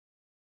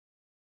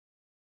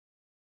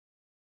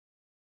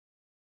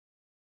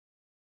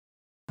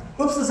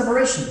Oops, the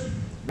separation,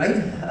 right?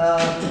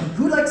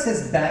 Who likes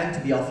his bank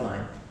to be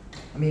offline?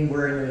 I mean,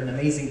 we're in an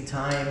amazing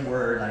time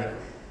where like,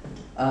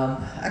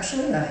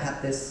 actually I had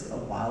this a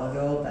while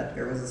ago that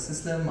there was a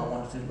system, I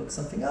wanted to look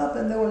something up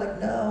and they were like,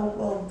 no,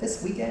 well,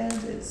 this weekend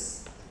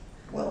it's,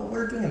 well,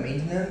 we're doing a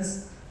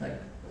maintenance. Like,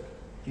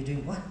 you're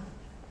doing what?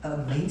 A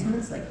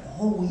maintenance like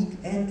all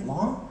weekend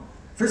long?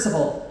 First of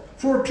all,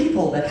 for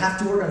people that have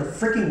to work on a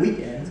freaking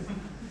weekend,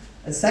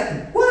 and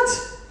second,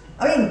 what?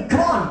 I mean, come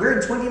on, we're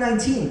in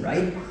 2019,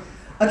 right?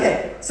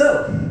 Okay,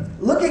 so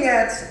looking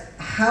at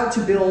how to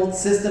build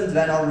systems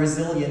that are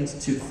resilient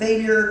to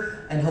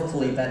failure and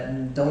hopefully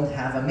that don't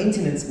have a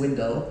maintenance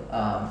window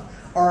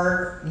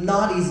are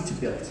not easy to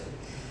build.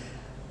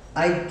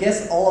 I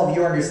guess all of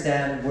you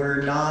understand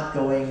we're not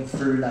going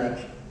through like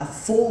a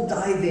full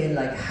dive in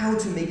like how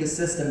to make a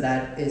system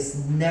that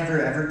is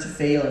never ever to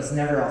fail, it's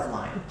never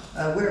offline.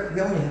 We're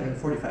only having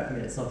 45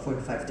 minutes, not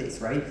 45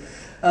 days, right?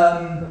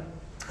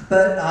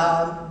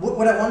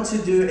 What I want to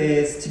do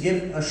is to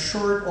give a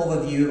short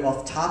overview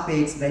of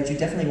topics that you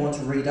definitely want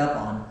to read up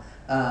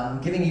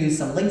on, giving you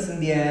some links in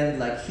the end,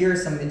 like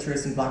here's some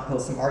interesting blog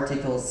posts, some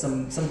articles,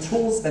 some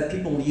tools that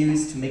people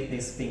use to make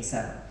these things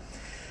happen.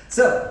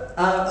 So,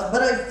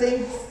 but I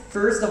think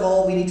first of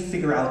all we need to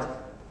figure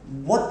out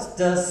what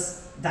does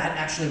that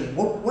actually mean?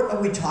 What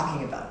are we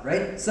talking about,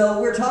 right?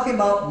 So we're talking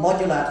about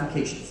modular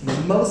applications,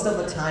 most of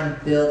the time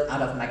built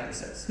out of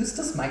microservices. Who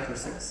does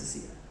microservices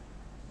here?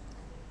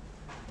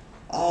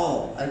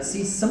 Oh, I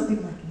see some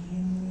people like,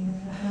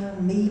 yeah,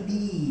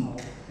 maybe.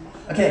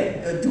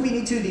 Okay, do we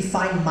need to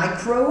define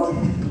micro?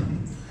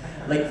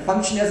 Like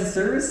function as a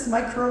service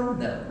micro?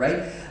 No,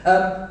 right?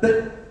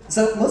 But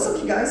so most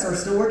of you guys are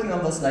still working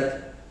on those like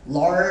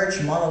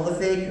large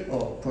monolithic,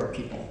 oh, poor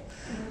people.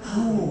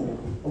 Oh,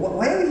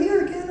 why are we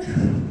here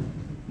again?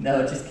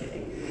 No, just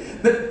kidding.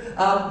 But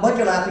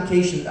modular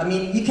application, I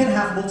mean, you can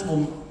have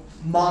multiple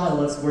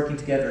monoliths working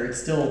together.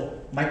 It's still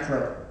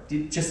micro.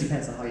 It just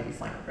depends on how you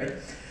define it, right?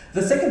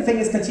 The second thing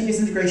is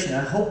continuous integration.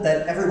 I hope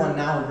that everyone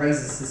now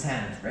raises his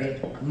hand, right?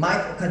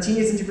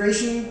 Continuous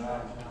integration?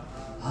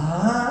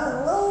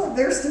 Well,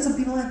 there's still some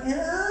people like,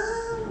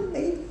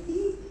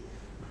 maybe.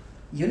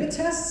 Unit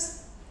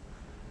tests?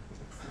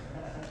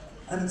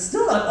 I'm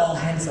still not all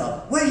hands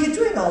up. What are you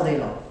doing all day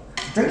long?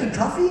 Drinking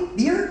coffee?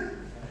 Beer?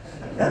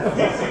 Yeah?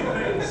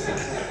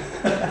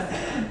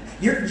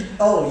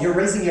 You're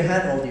raising your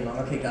hand all day long.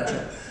 Okay,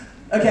 gotcha.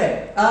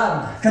 Okay,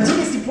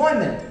 continuous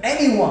deployment.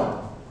 Anyone?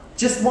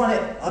 Just want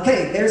it.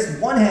 Okay, there's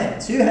 1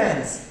 hand, 2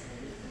 hands,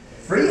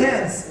 3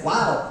 hands.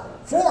 Wow,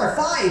 4,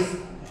 5.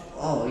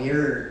 Oh,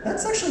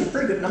 that's actually a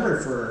pretty good number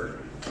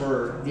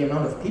for the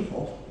amount of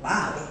people.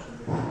 Wow.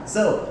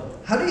 So,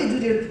 how do you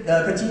do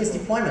the continuous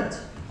deployment?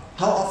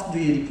 How often do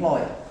you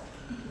deploy?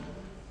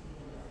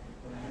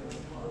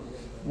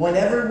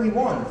 Whenever we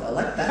want. I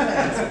like that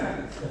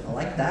answer. I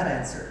like that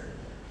answer.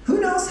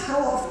 Who knows how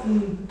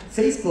often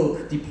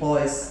Facebook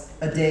deploys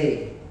a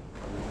day?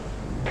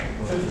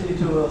 50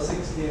 to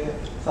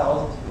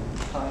 60,000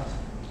 times.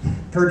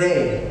 Per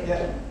day?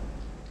 Yeah.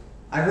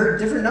 I heard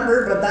a different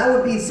number, but that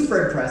would be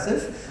super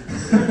impressive.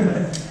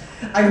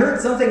 I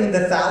heard something in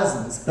the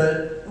thousands,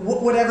 but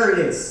whatever it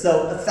is.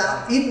 So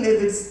even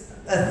if it's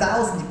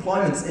 1,000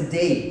 deployments a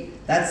day,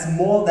 that's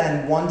more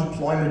than 1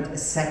 deployment a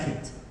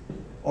second,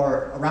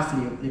 or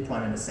roughly a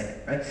deployment a second,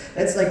 right?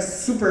 That's like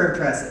super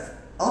impressive.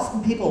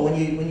 Often people,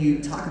 when you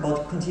talk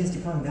about continuous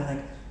deployment, they're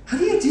like, how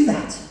do you do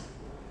that?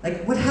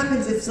 Like, what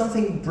happens if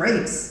something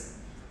breaks?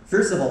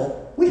 First of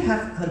all, we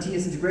have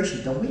continuous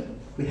integration, don't we?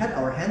 We had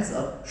our hands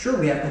up. Sure,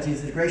 we have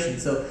continuous integration.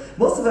 So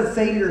most of the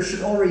failures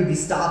should already be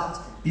stopped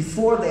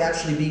before they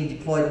actually being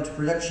deployed into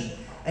production.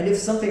 And if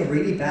something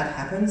really bad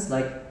happens,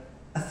 like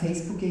a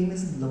Facebook game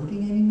isn't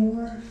loading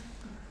anymore,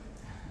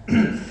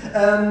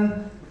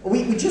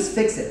 we just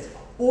fix it.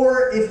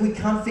 Or if we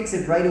can't fix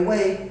it right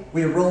away,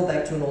 we roll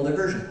back to an older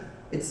version.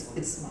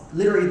 It's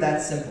literally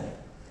that simple.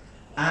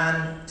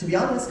 And to be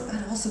honest,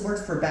 that also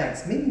works for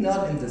banks. Maybe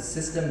not in the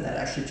system that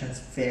actually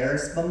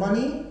transfers the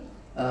money,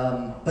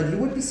 but you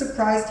would be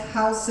surprised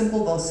how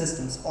simple those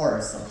systems are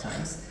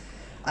sometimes.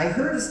 I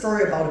heard a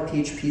story about a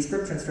PHP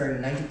script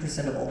transferring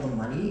 90% of all the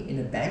money in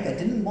a bank. I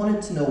didn't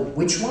want to know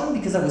which one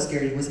because I was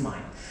scared it was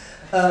mine.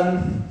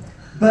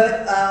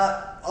 But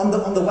on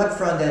the web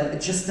front end,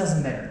 it just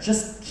doesn't matter.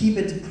 Just keep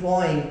it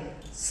deploying.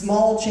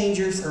 Small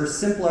changes are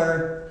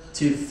simpler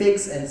to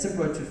fix and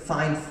simpler to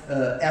find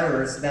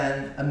errors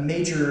than a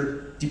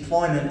major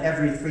deployment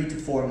every 3 to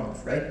 4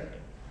 months, right?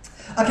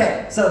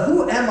 Okay, so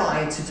who am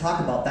I to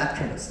talk about that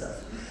kind of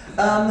stuff?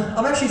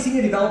 I'm actually a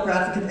senior developer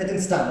advocate at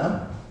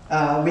Instana.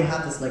 We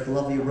have this like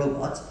lovely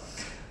robot.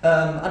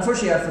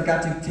 Unfortunately, I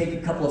forgot to take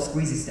a couple of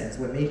squeezy stands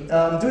with me.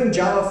 Doing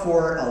Java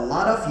for a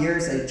lot of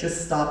years. I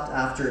just stopped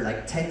after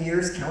like 10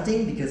 years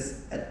counting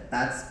because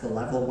that's the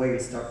level where you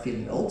start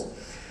feeling old.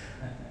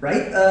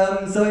 Right?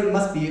 So it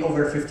must be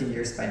over 15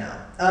 years by now.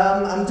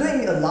 I'm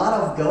doing a lot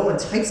of Go and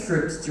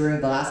TypeScript during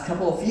the last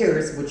couple of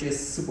years, which is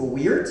super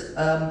weird,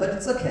 but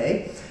it's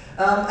okay.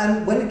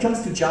 And when it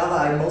comes to Java,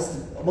 I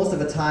most of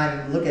the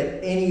time look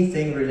at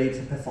anything related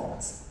to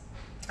performance.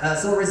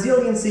 So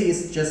resiliency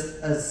is just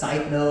a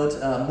side note.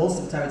 Most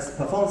of the time it's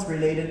performance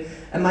related.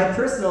 And my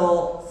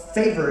personal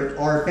favorite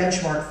are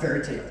benchmark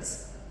fairy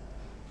tales.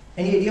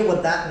 Any idea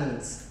what that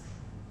means?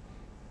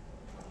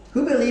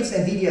 Who believes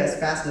NVIDIA is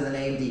faster than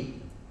AMD?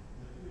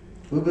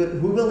 Who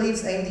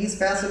believes AMD is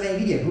faster than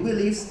NVIDIA? Who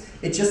believes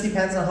it just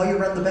depends on how you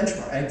run the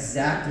benchmark?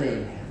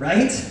 Exactly,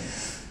 right?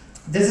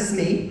 This is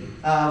me.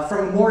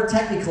 From a more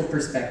technical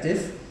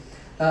perspective,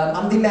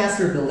 I'm the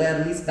master builder,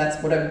 at least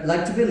that's what I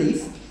like to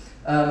believe.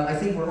 I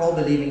think we're all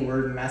believing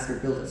we're the master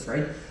builders,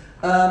 right?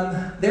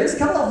 There's a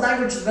couple of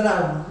languages that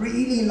I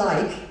really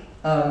like.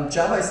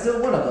 Java is still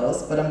one of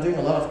those, but I'm doing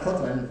a lot of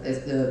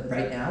Kotlin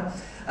right now.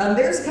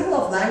 There's a couple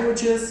of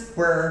languages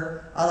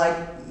where I like,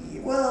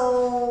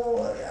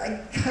 well,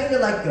 I kind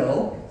of like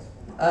Go,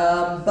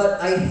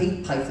 but I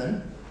hate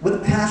Python with a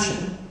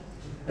passion.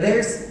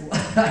 There's,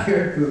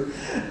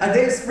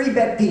 there's three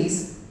bad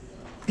P's: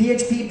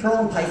 PHP, Perl,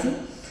 and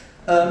Python.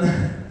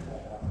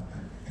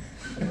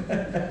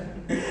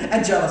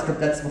 And JavaScript,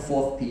 that's the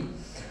fourth P.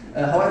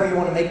 However you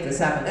want to make this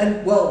happen.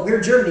 And, well,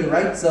 we're Germany,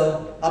 right?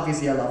 So,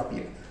 obviously I love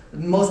beer.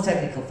 Most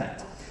technical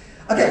fact.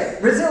 Okay,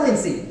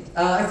 resiliency.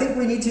 I think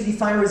we need to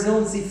define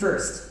resiliency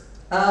first.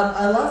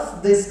 I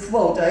love this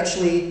quote. I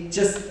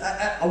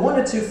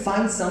wanted to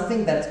find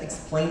something that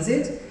explains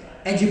it,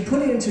 and you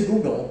put it into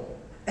Google,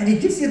 and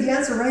it gives you the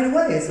answer right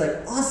away. It's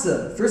like,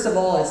 awesome. First of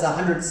all, it's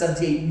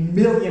 178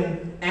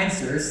 million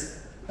answers.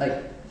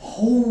 Like,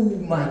 oh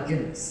my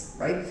goodness,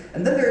 right?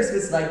 And then there's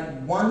this like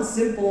one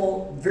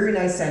simple, very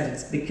nice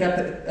sentence: the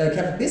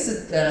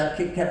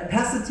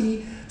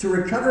capacity to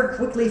recover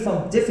quickly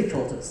from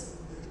difficulties.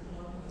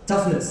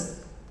 Toughness.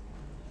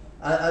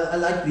 I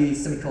like the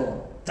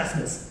semicolon.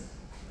 Toughness.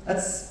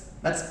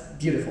 That's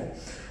beautiful.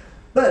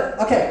 But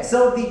okay,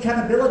 so the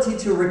capability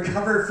to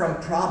recover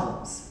from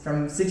problems,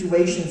 from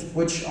situations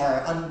which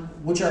are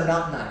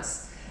not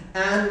nice.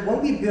 And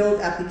when we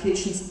build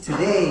applications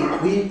today,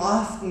 we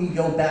often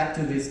go back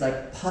to these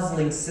like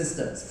puzzling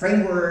systems,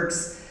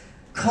 frameworks,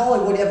 call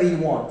it whatever you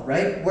want,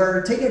 right?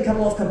 We're taking a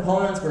couple of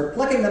components, we're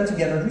plugging them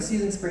together. Who's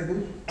using Spring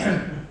Boot?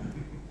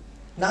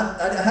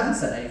 I haven't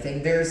said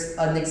anything. There's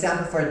an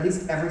example for at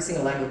least every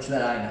single language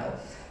that I know.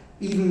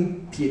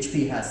 Even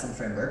PHP has some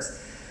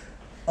frameworks,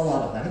 a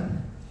lot of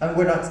them. And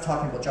we're not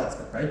talking about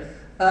JavaScript, right?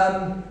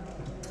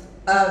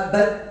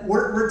 But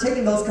we're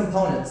taking those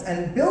components,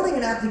 and building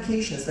an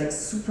application is like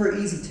super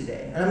easy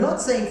today. And I'm not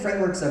saying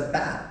frameworks are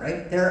bad,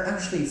 right? They're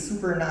actually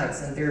super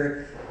nice, and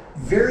they're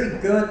very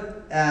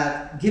good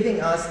at giving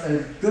us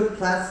a good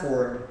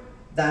platform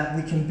that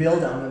we can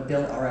build on and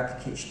build our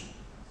application.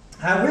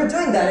 We're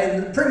doing that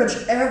in pretty much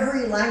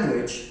every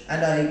language,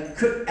 and I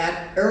could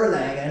add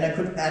Erlang, and I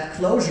could add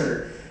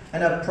Clojure,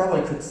 and I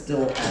probably could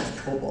still add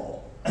COBOL.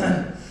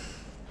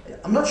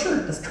 I'm not sure,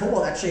 does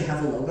COBOL actually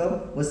have a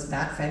logo? Was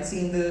that fancy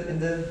in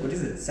the what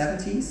is it,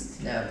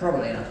 70s? No,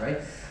 probably not,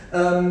 right?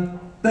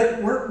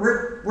 But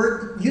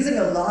we're using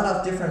a lot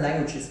of different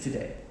languages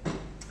today.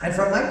 And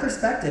from my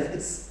perspective,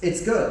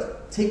 it's good.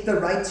 Take the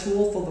right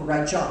tool for the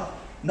right job.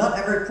 Not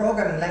every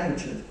programming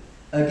language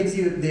gives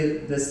you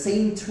the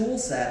same tool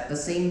set, the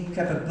same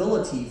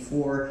capability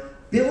for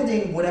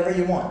building whatever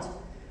you want.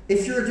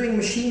 If you're doing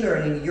machine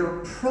learning,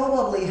 you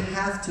probably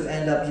have to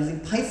end up using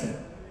Python,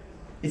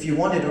 if you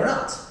want it or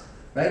not,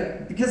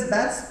 right? Because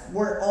that's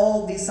where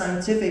all the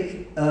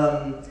scientific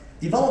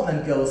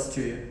development goes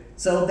to.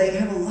 So they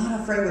have a lot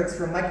of frameworks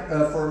for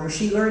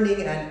machine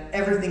learning and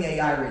everything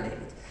AI related.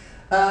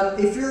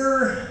 If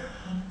you're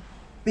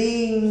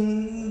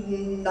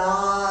being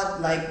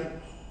not like,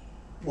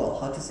 well,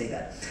 how to say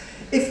that?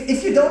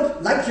 If you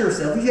don't like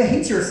yourself, if you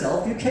hate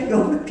yourself, you can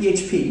go with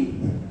PHP.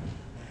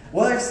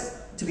 Well,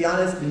 to be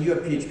honest, the newer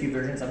PHP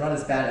versions are not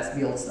as bad as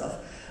the old stuff.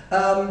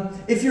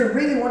 If you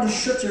really want to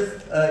shoot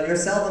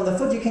yourself on the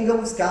foot, you can go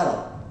with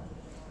Scala.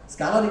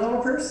 Scala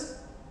developers?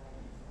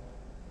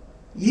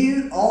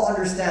 You all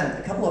understand,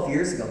 a couple of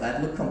years ago,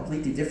 that looked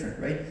completely different,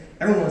 right?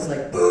 Everyone was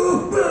like,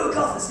 boo, boo,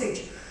 off the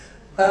stage.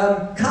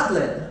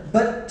 Kotlin.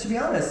 But to be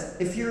honest,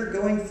 if you're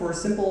going for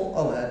simple,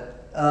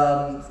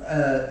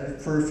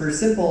 for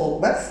simple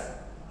web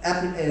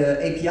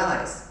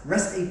APIs,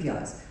 REST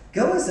APIs,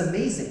 Go is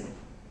amazing.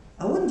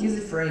 I wouldn't use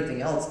it for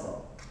anything else,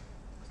 though.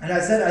 And I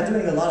said I'm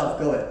doing a lot of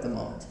Go at the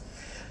moment.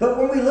 But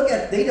when we look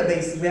at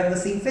databases, we have the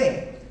same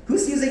thing.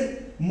 Who's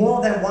using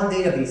more than one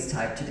database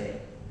type today?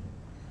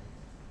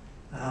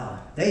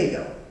 Ah, there you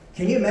go.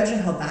 Can you imagine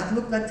how that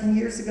looked like 10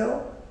 years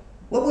ago?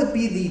 What would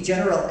be the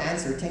general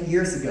answer 10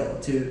 years ago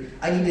to,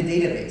 I need a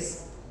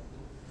database?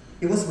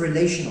 It was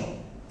relational.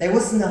 There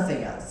was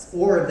nothing else.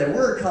 Or there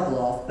were a couple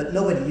of, but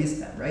nobody used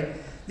them, right?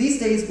 These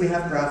days we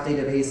have graph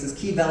databases,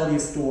 key value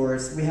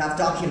stores, we have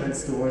document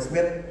stores, we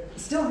have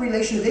still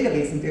relational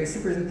database, and they're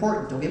super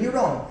important, don't get me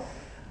wrong.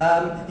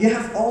 You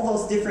have all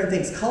those different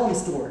things, column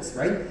stores,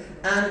 right?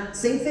 And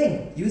same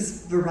thing,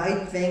 use the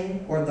right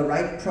thing or the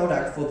right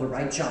product for the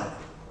right job.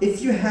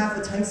 If you have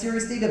a time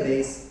series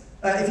database,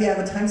 if you have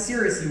a time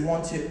series you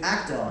want to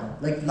act on,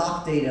 like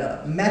log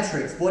data,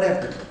 metrics,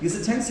 whatever, use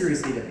a time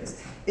series database.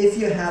 If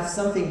you have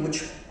something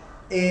which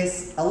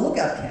is a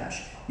lookup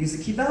cache, use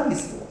a key value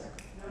store,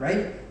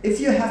 right? If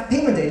you have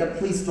payment data,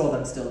 please store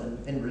them still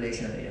in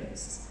relational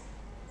databases.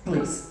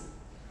 Please.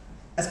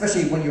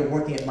 Especially when you're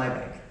working at my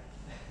bank.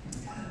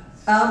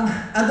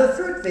 And the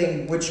third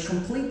thing, which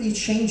completely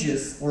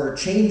changes or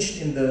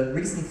changed in the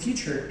recent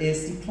future,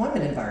 is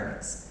deployment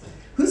environments.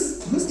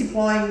 Who's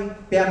deploying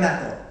bare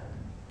metal?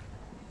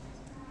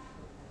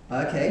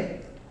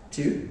 Okay,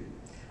 2.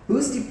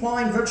 Who's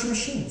deploying virtual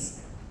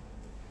machines?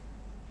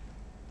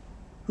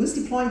 Who's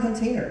deploying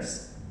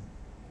containers?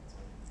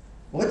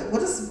 What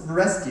does the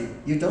rest do?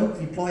 You don't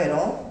deploy at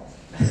all?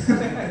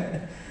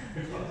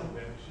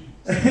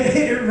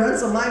 It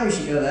runs on my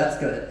machine. Oh, that's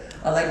good.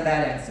 I like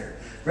that answer,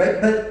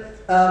 right? But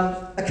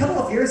a couple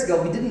of years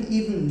ago, we didn't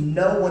even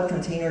know what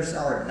containers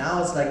are.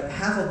 Now it's like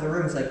half of the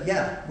room is like,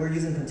 yeah, we're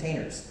using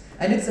containers.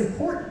 And it's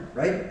important,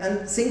 right?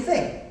 And same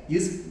thing,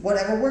 use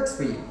whatever works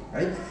for you,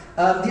 right?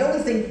 The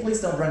only thing,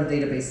 please don't run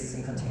databases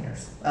in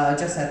containers. I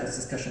just had this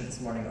discussion this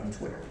morning on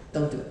Twitter.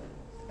 Don't do it.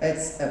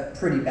 It's a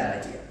pretty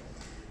bad idea.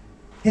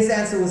 His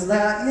answer was,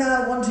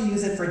 yeah, I want to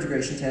use it for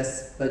integration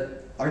tests,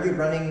 but are you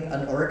running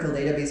an Oracle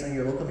database on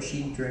your local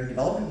machine during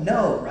development?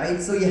 No, right?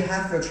 So you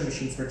have virtual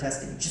machines for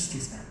testing. Just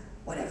use them,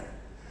 whatever.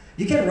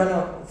 You can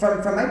run,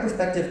 from my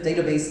perspective,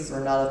 databases are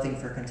not a thing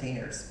for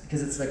containers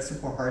because it's like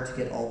super hard to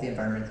get all the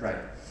environment right.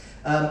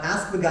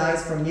 Ask the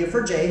guys from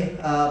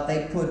Neo4j,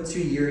 they put 2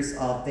 years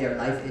of their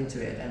life into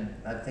it, and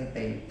I think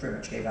they pretty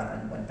much gave up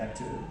and went back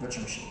to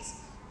virtual machines.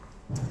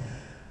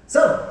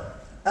 So,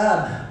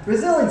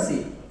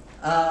 resiliency.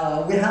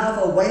 We have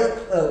a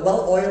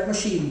well-oiled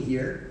machine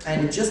here,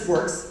 and it just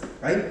works,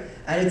 right?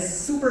 And it's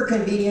super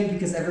convenient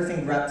because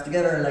everything wraps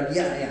together and like,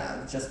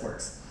 yeah, it just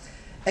works.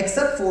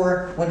 Except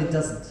for when it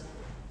doesn't.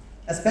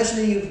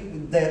 Especially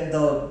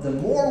the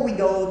more we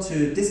go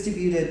to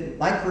distributed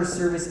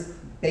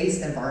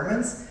microservice-based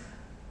environments,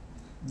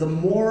 the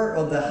more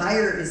or the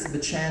higher is the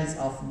chance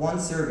of one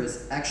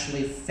service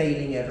actually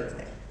failing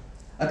everything.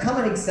 A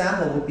common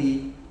example would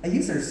be a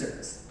user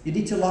service. You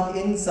need to log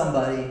in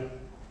somebody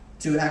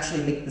to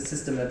actually make the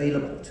system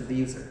available to the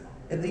user.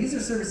 If the user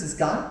service is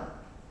gone,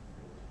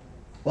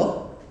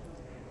 well,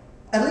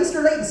 at least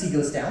your latency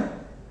goes down.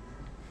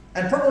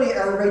 And probably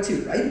error rate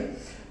too, right?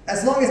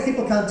 As long as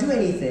people can't do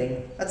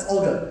anything, that's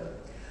all good.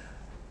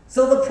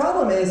 So the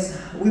problem is,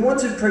 we want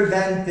to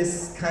prevent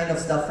this kind of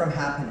stuff from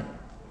happening.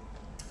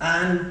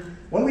 And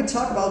when we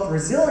talk about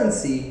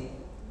resiliency,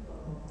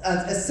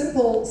 a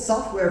simple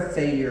software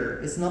failure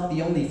is not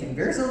the only thing.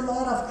 There's a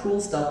lot of cool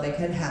stuff that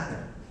can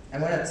happen.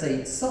 And when I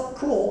say so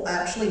cool, I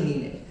actually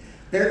mean it.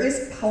 There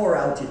is power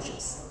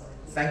outages.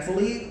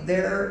 Thankfully,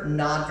 they're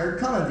not very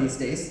common these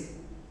days.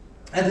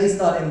 At least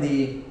not in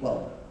the,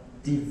 well,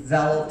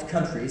 developed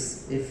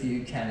countries, if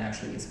you can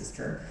actually use this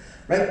term.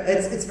 Right?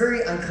 It's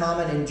very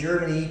uncommon in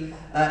Germany.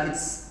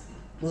 It's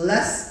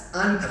less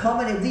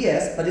uncommon in the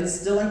US, but it's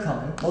still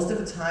uncommon. Most of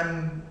the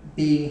time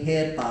being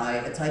hit by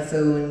a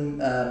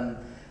typhoon, a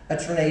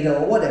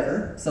tornado, or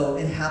whatever. So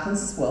it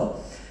happens as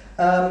well.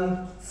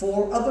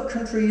 For other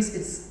countries,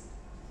 it's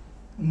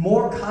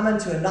more common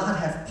to not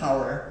have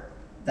power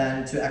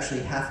than to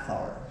actually have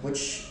power,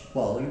 which,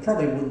 well, you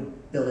probably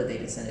wouldn't build a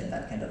data center in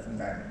that kind of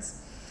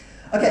environments.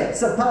 Okay,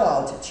 so power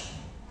outage.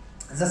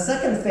 The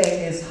second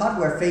thing is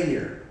hardware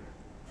failure.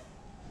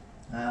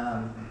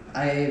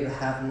 I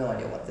have no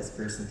idea what this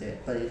person did,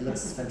 but it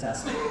looks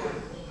fantastic.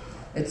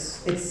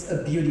 It's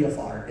a beauty of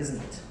art,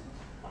 isn't it?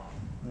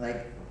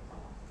 Like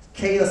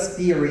chaos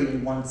theory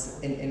in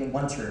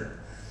one term.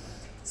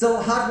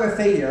 So hardware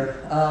failure,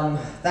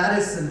 that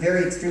is a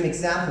very extreme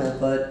example,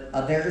 but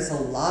there is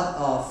a lot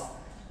of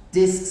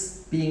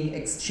disks being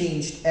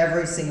exchanged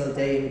every single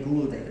day in the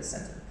Google data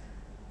center.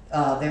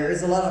 There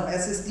is a lot of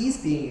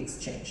SSDs being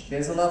exchanged.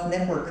 There's a lot of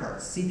network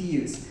cards,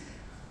 CPUs.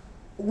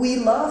 We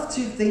love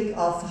to think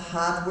of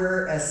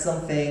hardware as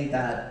something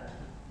that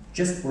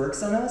just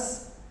works on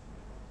us.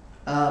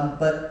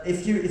 But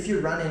if you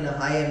run in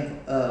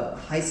a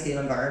high-scale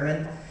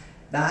environment,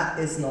 that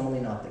is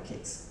normally not the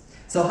case.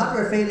 So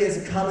hardware failure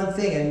is a common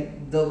thing,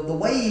 and the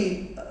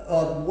way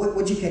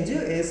what you can do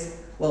is,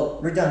 well,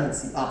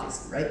 redundancy,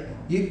 obviously, right?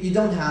 You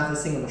don't have a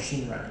single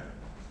machine running.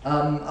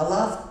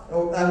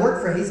 I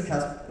worked for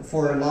Hazelcast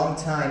for a long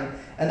time,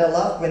 and I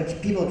loved when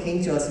people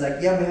came to us like,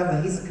 yeah, we have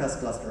a Hazelcast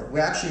cluster. We're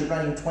actually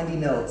running 20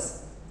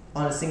 nodes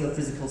on a single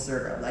physical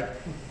server. Like,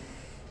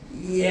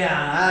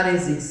 yeah, that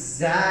is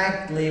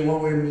exactly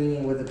what we're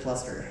meaning with a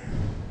cluster.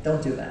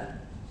 Don't do that.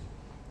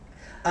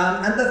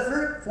 And the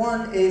third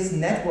one is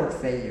network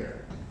failure.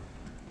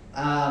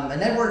 A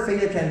network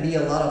failure can be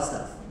a lot of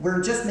stuff.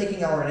 We're just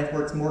making our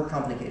networks more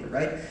complicated,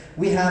 right?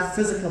 We have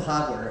physical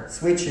hardware,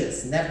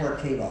 switches,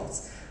 network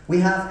cables. We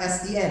have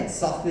SDN,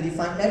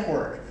 software-defined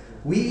network.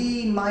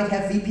 We might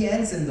have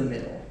VPNs in the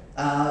middle.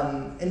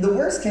 In the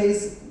worst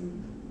case,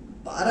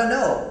 I don't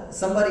know,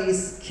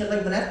 somebody's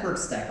killing the network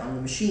stack on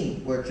the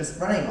machine we're just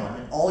running on,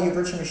 and all your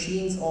virtual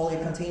machines, all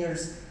your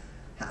containers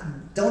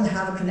don't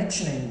have a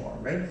connection anymore,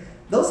 right?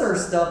 Those are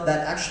stuff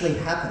that actually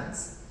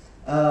happens.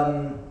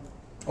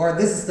 Or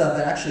this is stuff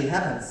that actually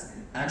happens,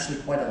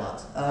 actually quite a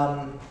lot.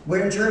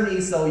 We're in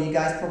Germany, so you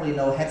guys probably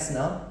know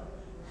Hetzner.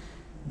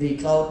 the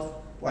cloud,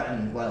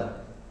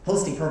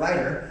 hosting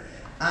provider.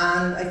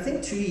 And I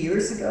think 2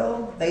 years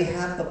ago, they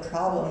had the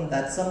problem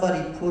that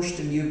somebody pushed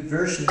a new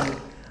version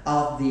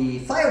of the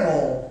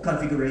firewall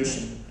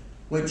configuration,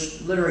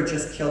 which literally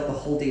just killed the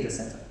whole data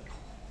center.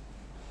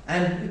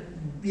 And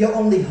your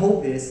only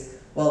hope is,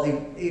 well,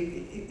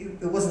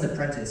 it was an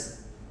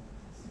apprentice.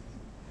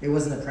 It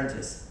was an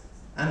apprentice.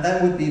 And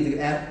that would be the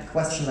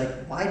question,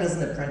 like, why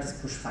doesn't an apprentice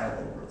push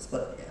firewall rules?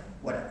 But yeah,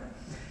 whatever.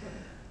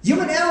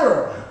 Human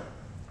error.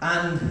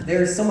 And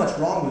there's so much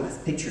wrong with this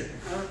picture,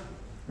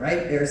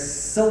 right? There's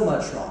so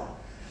much wrong.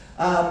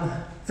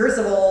 First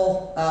of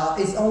all,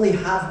 it's only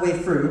halfway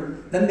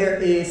through. Then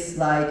there is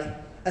like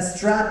a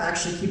strap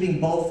actually keeping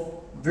both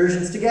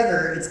versions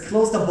together. It's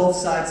closed on both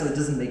sides, so it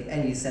doesn't make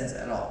any sense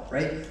at all,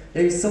 right?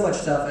 There's so much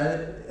stuff,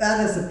 and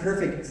that is a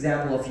perfect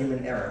example of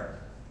human error.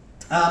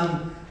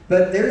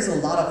 But there's a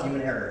lot of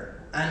human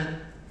error, and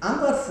I'm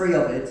not free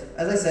of it.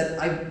 As I said,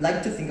 I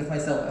like to think of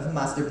myself as a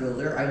master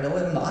builder. I know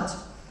I'm not.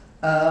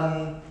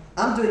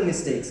 I'm doing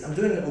mistakes. I'm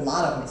doing a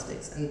lot of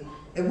mistakes, and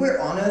if we're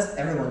honest,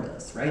 everyone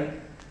does, right?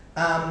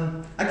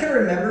 I can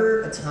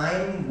remember a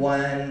time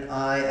when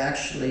I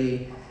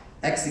actually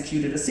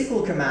executed a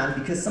SQL command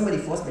because somebody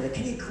forced me, like,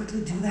 can you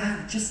quickly do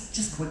that?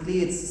 Just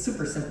quickly, it's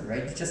super simple,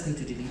 right? You just need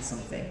to delete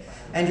something.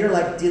 And you're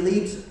like,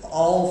 delete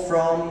all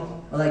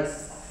from, like,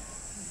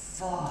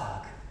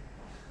 fuck.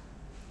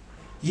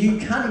 You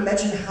can't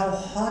imagine how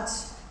hot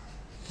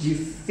you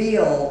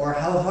feel or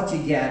how hot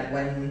you get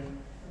when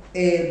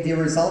the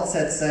result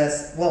set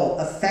says, well,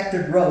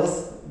 affected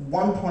growth,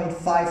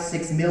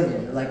 1.56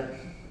 million. You're like,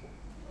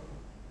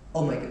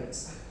 oh my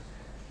goodness,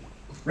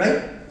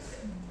 right?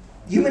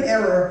 Human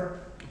error,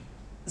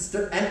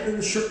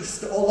 and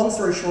long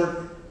story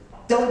short,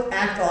 don't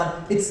act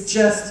on, it's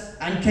just,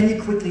 and can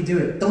you quickly do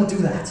it? Don't do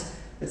that.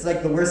 It's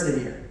like the worst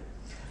idea.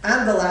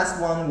 And the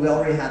last one, we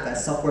already had that,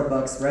 software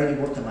bugs, right? It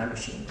worked on my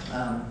machine.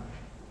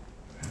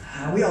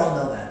 We all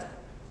know that.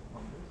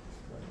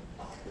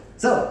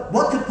 So,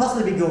 what could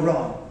possibly go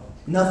wrong?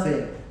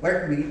 Nothing.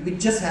 We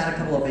just had a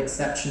couple of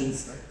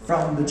exceptions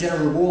from the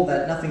general rule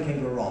that nothing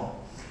can go wrong.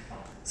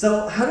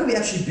 So how do we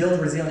actually build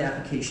resilient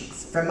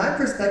applications? From my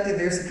perspective,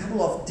 there's a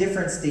couple of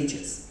different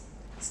stages.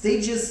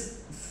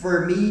 Stages,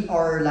 for me,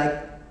 are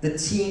like the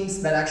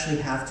teams that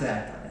actually have to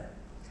act on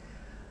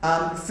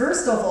it.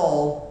 First of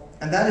all,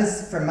 and that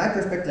is, from my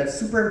perspective,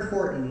 super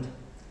important,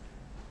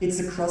 it's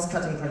a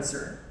cross-cutting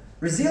concern.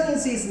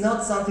 Resiliency is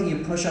not something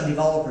you push on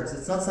developers.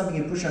 It's not something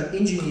you push on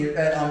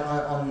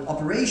on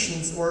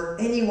operations or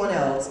anyone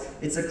else.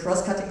 It's a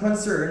cross-cutting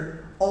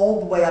concern all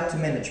the way up to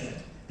management.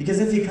 Because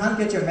if you can't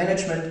get your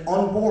management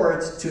on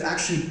board to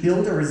actually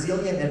build a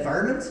resilient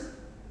environment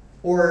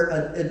or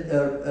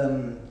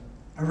a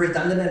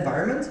redundant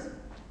environment,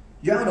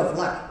 you're out of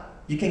luck.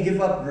 You can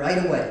give up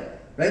right away,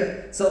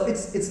 right? So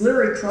it's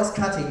literally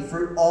cross-cutting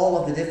through all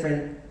of the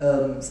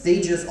different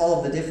stages, all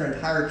of the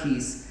different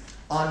hierarchies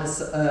on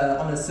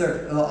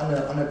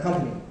a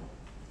company.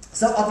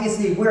 So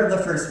obviously we're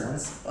the first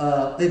ones,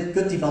 the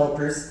good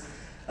developers.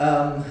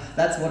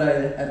 That's what I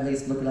at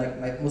least look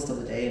like most of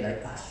the day,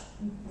 like, gosh,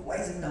 why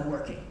is it not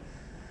working?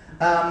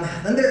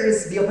 Then there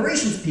is the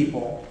operations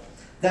people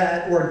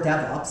or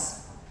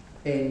DevOps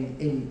in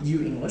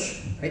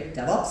English, right?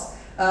 DevOps,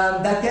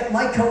 that get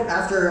my code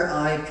after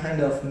I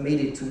kind of made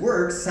it to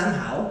work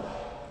somehow,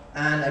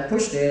 and I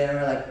pushed it, and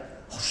we're like,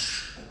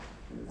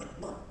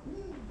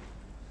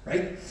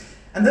 right?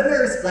 And then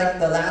there's like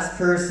the last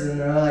person,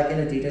 like in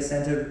a data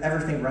center,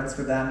 everything runs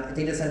for them.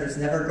 Data centers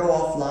never go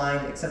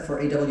offline except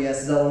for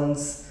AWS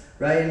zones,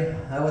 right?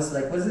 I was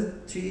like, was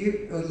it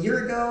a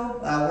year ago,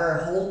 where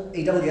a whole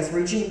AWS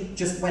region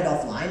just went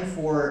offline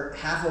for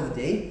half of a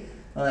day?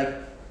 I'm like,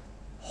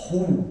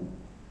 oh,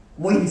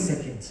 wait a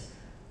second.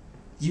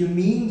 You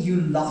mean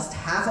you lost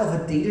half of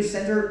a data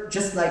center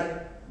just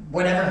like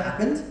whatever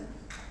happened?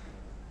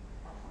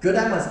 Good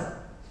Amazon,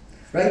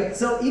 right?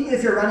 So even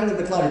if you're running in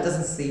the cloud, it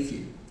doesn't save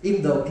you.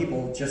 Even though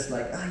people just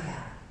like, oh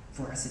yeah,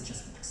 for us it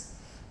just works.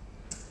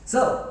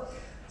 So,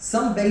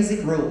 some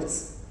basic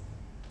rules,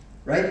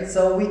 right?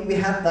 So we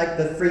have like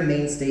the three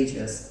main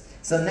stages.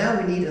 So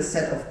now we need a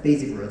set of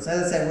basic rules.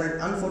 As I said,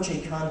 we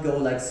unfortunately can't go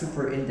like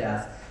super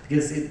in-depth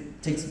because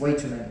it takes way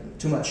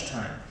too much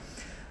time.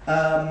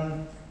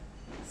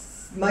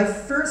 My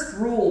first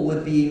rule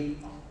would be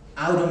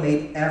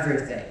automate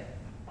everything.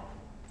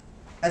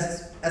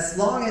 As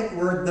long as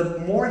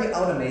the more you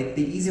automate,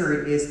 the easier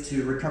it is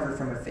to recover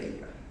from a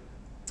failure.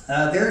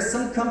 There are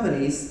some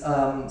companies,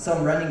 so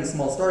I'm running a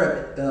small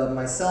startup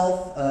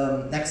myself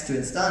next to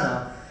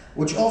Instana,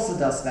 which also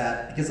does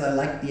that because I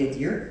like the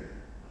idea.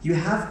 You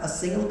have a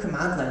single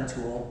command line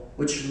tool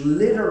which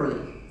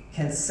literally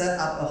can set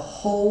up a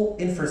whole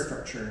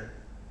infrastructure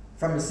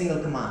from a single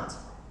command,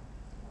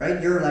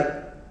 right? You're like,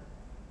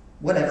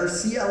 whatever,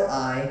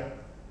 CLI,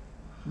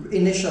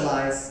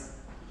 initialize,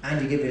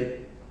 and you give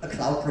it a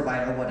cloud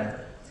provider,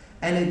 whatever.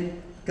 And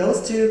it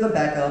goes to the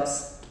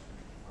backups,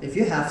 if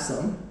you have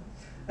some.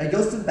 It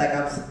goes to the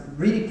backups,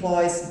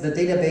 redeploys the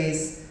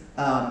database,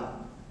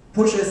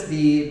 pushes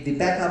the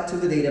backup to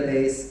the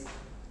database,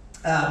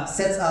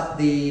 sets up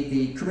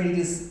the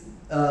Kubernetes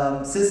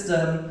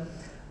system.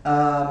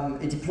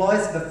 It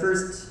deploys the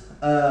first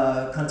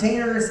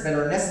containers that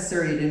are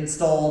necessary. It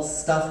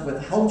installs stuff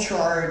with Helm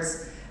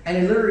charts, and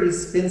it literally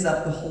spins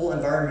up the whole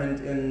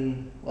environment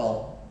in,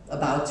 well,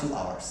 about 2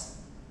 hours.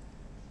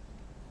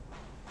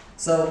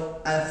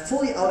 So a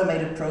fully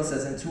automated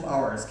process in 2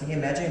 hours. Can you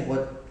imagine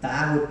what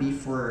that would be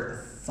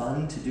for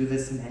fun to do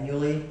this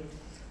manually,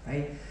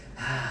 right?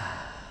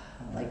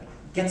 Like,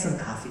 get some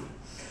coffee.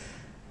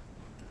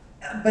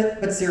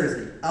 But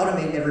seriously,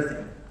 automate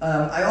everything.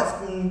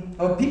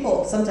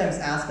 People sometimes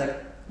ask,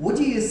 like, what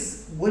do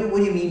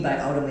you mean by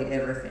automate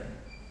everything,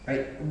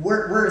 right?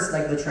 Where is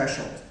like the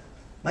threshold?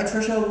 My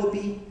threshold would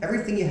be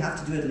everything you have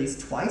to do at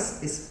least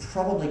twice is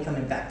probably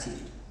coming back to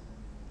you.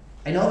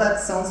 I know that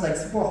sounds like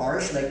super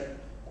harsh, like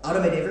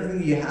automate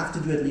everything you have to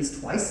do at least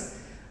twice,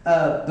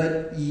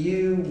 but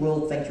you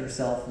will thank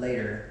yourself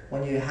later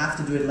when you have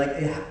to do it like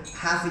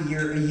a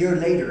year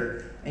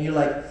later, and you're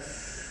like,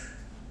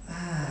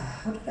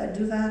 how did I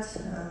do that?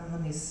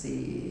 Let me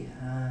see.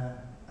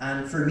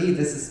 And for me,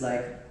 this is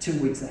like 2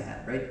 weeks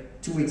ahead,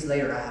 right? 2 weeks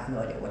later, I have no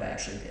idea what I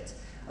actually did.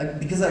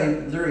 Because I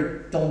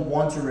literally don't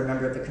want to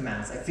remember the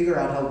commands. I figure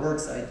out how it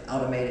works, I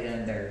automate it,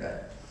 and they're good.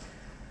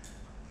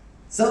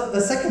 So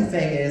the second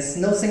thing is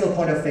no single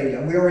point of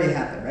failure. We already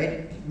have it,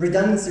 right?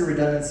 Redundancy,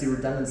 redundancy,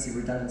 redundancy,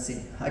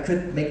 redundancy. I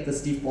could make the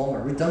Steve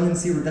Ballmer,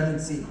 redundancy,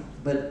 redundancy,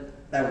 but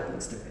that would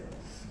look stupid.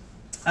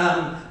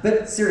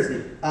 But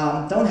seriously,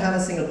 don't have a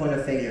single point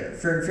of failure.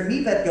 For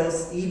me, that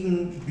goes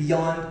even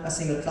beyond a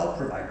single cloud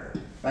provider,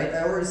 right?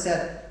 I already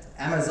said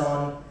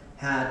Amazon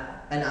had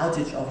an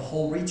outage of a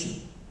whole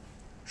region.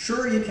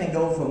 Sure, you can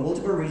go for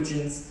multiple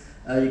regions,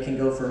 you can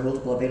go for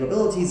multiple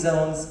availability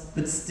zones,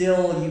 but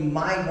still you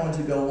might want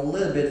to go a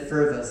little bit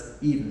further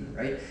even,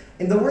 right?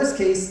 In the worst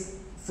case,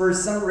 for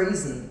some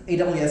reason,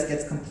 AWS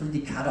gets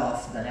completely cut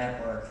off the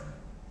network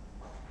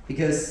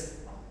because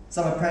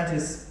some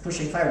apprentice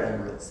pushing firewall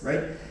rules,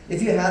 right?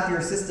 If you have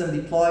your system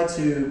deployed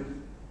to,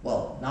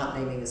 well, not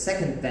naming a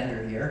second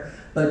vendor here,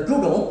 but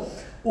Google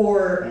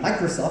or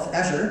Microsoft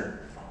Azure,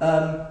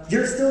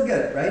 you're still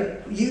good, right?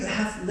 You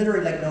have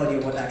literally like no idea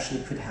what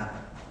actually could happen.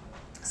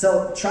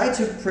 So try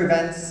to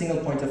prevent single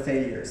point of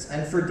failures.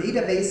 And for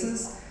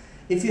databases,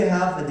 if you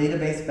have a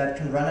database that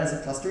can run as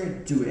a cluster,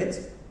 do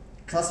it.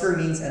 Cluster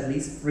means at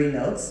least 3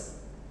 nodes,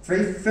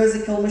 3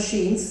 physical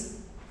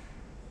machines,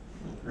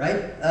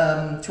 right?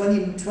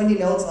 20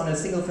 nodes on a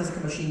single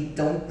physical machine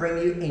don't bring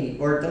you any,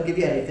 or don't give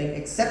you anything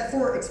except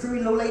for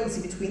extremely low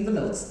latency between the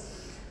nodes.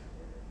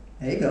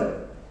 There you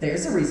go.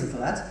 There's a reason for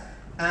that.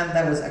 And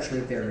that was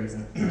actually their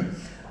reason.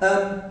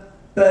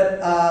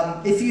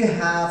 If you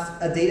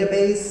have a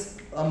database,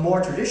 a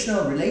more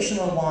traditional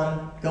relational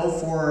one, go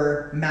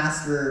for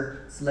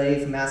master,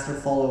 slave, master,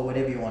 follow,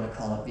 whatever you want to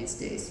call it these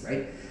days,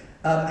 right?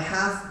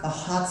 Have a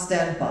hot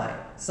standby,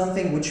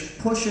 something which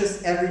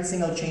pushes every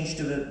single change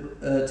to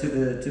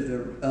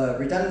the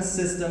redundant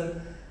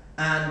system,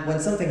 and when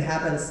something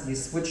happens, you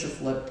switch a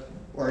flip,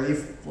 or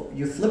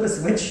you flip a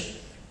switch.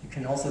 You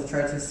can also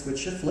try to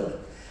switch a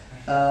flip.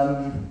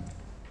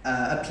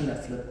 A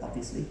peanut flip,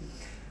 obviously.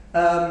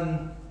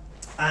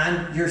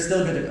 And you're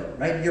still good to go,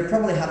 right? You're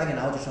probably having an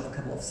outage of a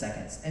couple of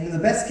seconds. And in the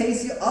best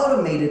case, you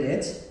automated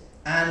it,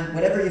 and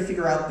whenever you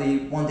figure out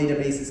the one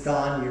database is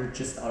gone, you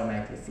just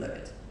automatically flip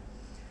it.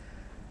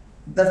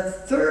 The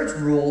third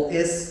rule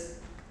is,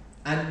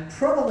 and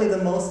probably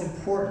the most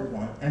important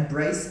one,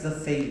 embrace the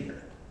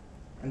failure.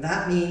 And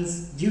that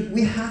means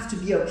we have to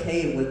be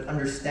okay with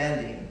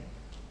understanding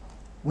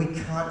we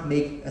can't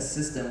make a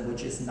system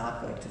which is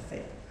not going to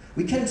fail.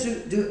 We can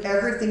do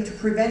everything to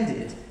prevent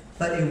it,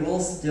 but it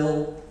will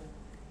still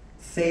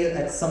fail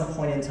at some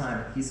point in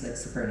time. He's like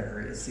super in a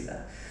hurry to see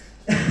that.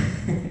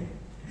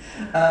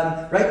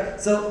 Right?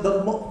 So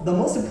the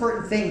most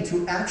important thing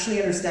to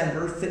actually understand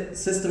where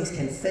systems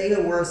can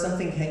fail, where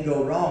something can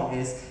go wrong,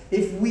 is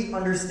if we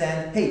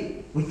understand,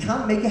 hey, we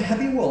can't make a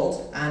happy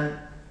world, and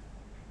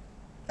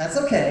that's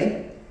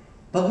okay,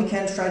 but we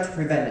can try to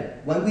prevent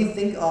it. When we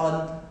think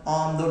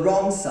on the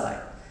wrong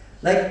side,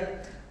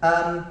 like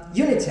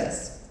unit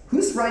tests.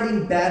 Who's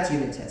writing bad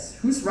unit tests?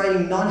 Who's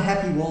writing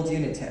non-happy world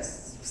unit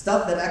tests?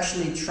 Stuff that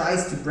actually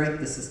tries to break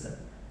the system.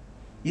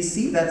 You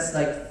see, that's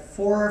like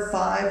 4 or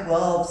 5.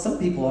 Well, some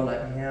people are like,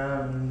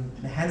 yeah,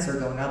 the hands are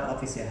going up.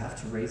 Obviously, I have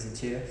to raise it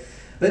too.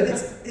 But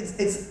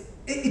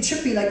it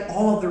should be like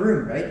all of the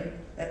room, right?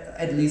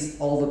 At least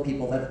all the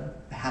people that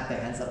had their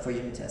hands up for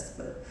unit tests.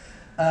 But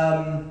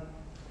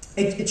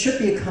it should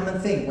be a common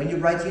thing. When you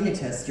write unit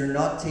tests, you're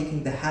not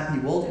taking the happy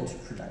world into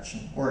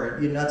production, or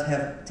you're not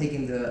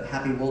taking the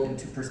happy world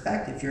into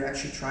perspective. You're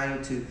actually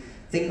trying to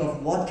think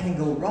of what can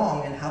go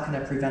wrong and how can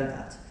I prevent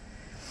that.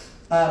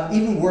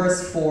 Even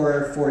worse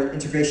for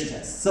integration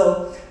tests.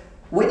 So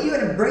when you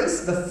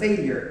embrace the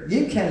failure,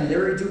 you can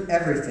literally do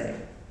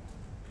everything.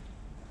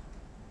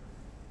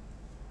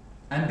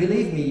 And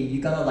believe me,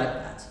 you're gonna like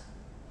that.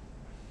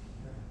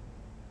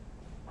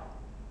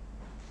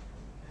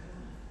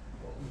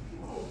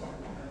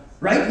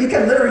 Right? You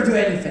can literally do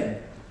anything.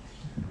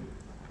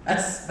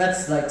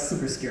 That's like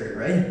super scary,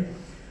 right?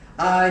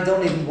 I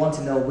don't even want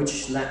to know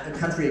which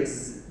country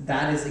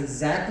that is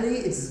exactly.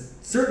 It's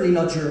certainly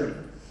not Germany.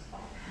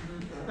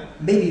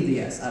 Maybe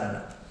the US, I don't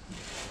know.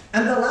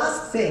 And the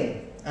last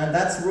thing, and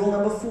that's rule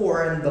number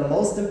 4 and the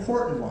most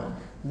important one,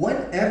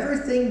 when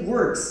everything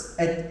works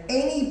at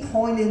any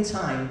point in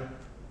time,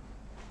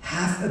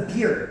 have a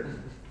beer.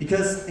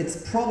 Because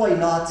it's probably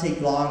not take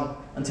long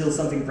until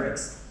something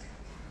breaks.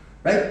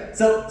 Right?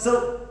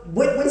 So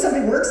when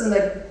something works and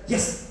like,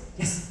 yes,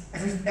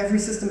 every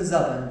system is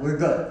up and we're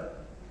good.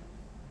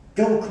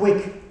 Go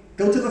quick,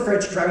 go to the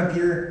fridge, grab a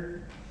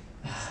beer.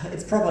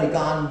 It's probably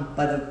gone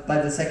by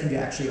the second you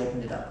actually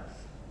open it up.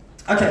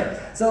 Okay,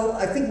 so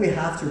I think we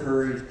have to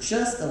hurry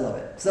just a little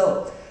bit.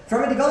 So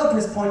from a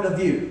developer's point of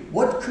view,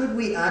 what could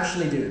we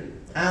actually do?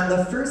 And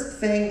the first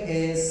thing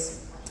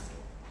is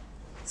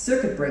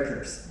circuit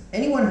breakers.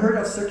 Anyone heard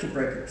of circuit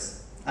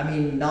breakers? I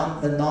mean,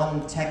 not the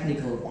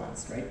non-technical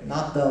ones, right?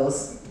 Not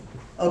those.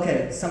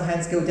 Okay, some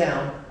hands go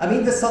down. I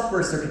mean the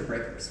software circuit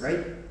breakers, right?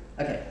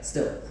 Okay,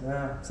 still,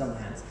 some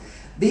hands.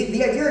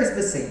 The idea is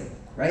the same,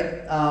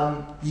 right?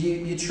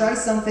 You try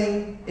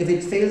something, if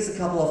it fails a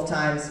couple of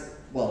times,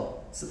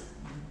 well,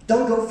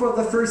 don't go for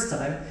the first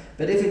time,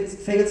 but if it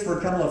fails for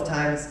a couple of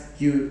times,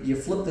 you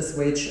flip the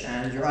switch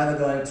and you're either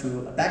going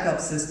to a backup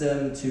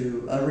system,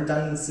 to a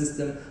redundant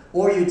system,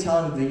 or you're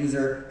telling the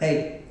user,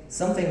 hey,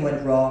 something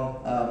went wrong,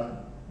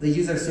 the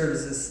user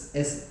service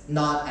is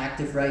not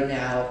active right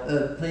now,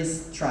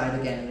 please try it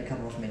again in a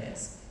couple of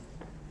minutes.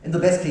 In the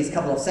best case, a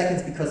couple of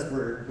seconds, because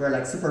we're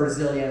like super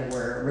resilient,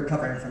 we're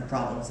recovering from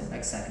problems in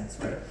like seconds,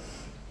 right?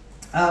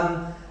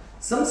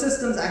 Some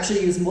systems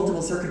actually use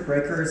multiple circuit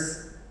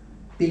breakers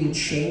being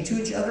chained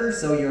to each other.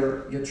 So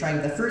you're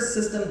trying the first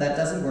system, that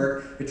doesn't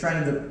work. You're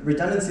trying the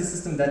redundancy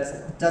system,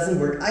 that doesn't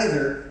work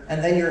either.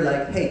 And then you're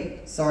like,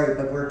 hey, sorry,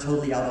 but we're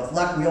totally out of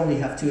luck. We only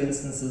have 2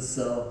 instances,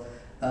 so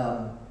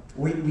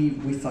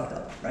we fucked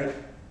up, right?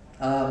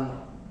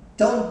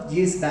 Don't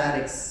use that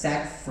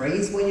exact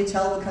phrase when you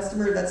tell the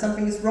customer that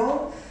something is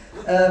wrong,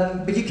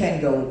 but you can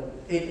go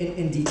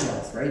in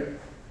details, right?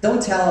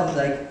 Don't tell them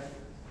like,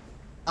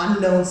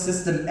 unknown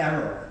system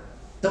error.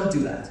 Don't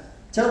do that.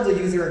 Tell the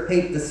user,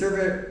 hey, the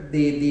server,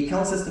 the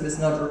account system is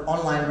not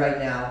online right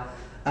now.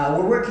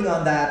 We're working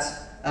on that.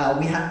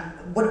 We have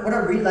what I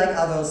really like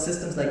are those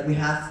systems like we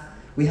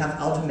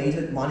have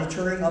automated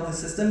monitoring of the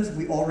systems.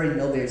 We already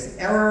know there's an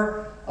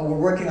error. We're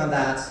working on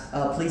that.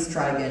 Please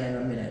try again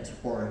in a minute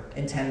or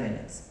in 10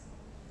 minutes.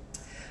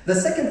 The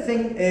second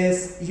thing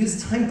is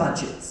use time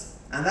budgets,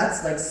 and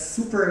that's like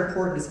super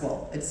important as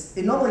well.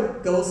 It normally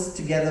goes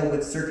together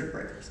with circuit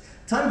breakers.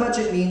 Time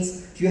budget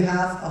means you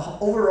have an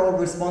overall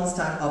response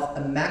time of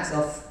a max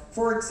of,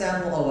 for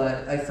example,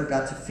 I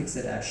forgot to fix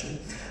it actually,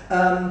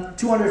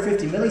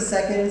 250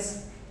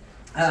 milliseconds.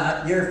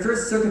 Your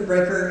first circuit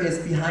breaker is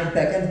behind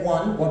backend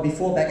 1 or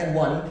before backend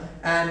 1,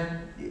 and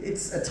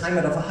it's a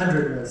timeout of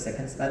 100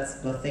 milliseconds. That's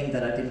the thing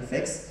that I didn't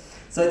fix.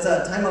 So it's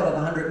a timeout of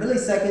 100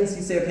 milliseconds.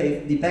 You say, okay,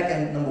 the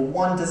backend number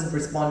 1 doesn't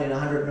respond in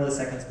 100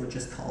 milliseconds.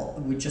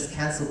 We just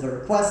cancel the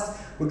request.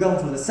 We're going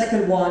for the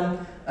second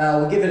one.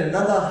 We'll give it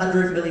another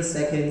 100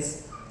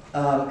 milliseconds.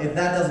 If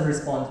that doesn't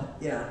respond,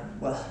 yeah,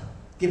 well,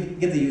 give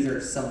the user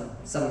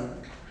some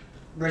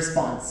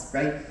response,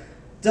 right?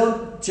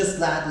 Don't just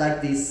let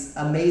like these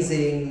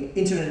amazing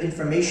Internet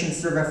Information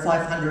Server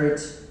 500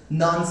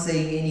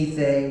 non-saying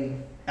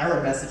anything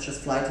error messages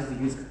fly to the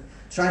user.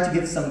 Try to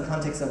give some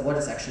context of what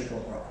is actually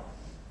going wrong.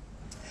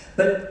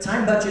 But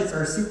time budgets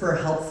are super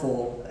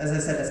helpful, as I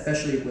said,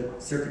 especially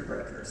with circuit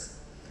breakers.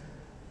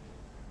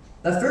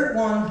 The third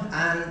one,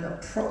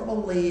 and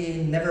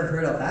probably never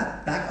heard of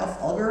that, back-off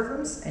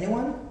algorithms.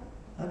 Anyone?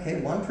 Okay,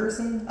 1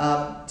 person.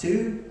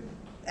 2,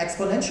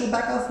 exponential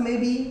back-off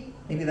maybe?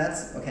 Maybe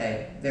that's,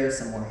 okay, there's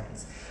some more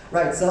hands.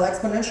 Right, so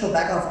exponential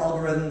back-off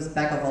algorithms,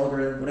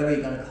 whatever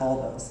you're gonna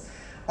call those,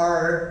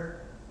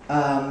 are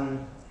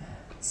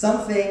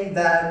something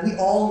that we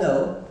all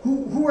know.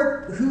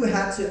 Who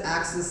had to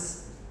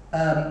access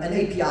an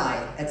API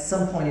at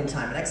some point in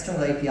time, an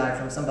external API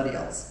from somebody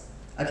else?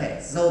 Okay,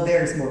 so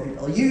there's more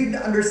people. You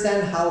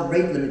understand how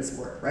rate limits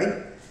work,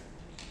 right?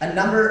 A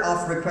number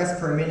of requests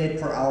per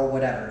minute, per hour,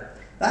 whatever.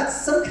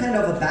 That's some kind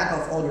of a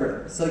back-off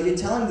algorithm. So you're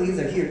telling the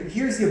user,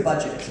 here's your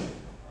budget.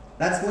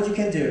 That's what you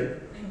can do.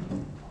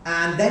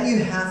 And then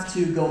you have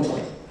to go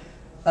away.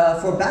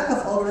 For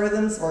back-off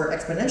algorithms or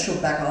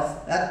exponential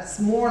back-off, that's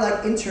more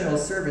like internal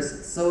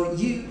services. So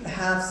you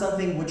have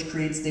something which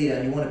creates data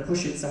and you want to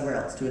push it somewhere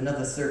else to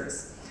another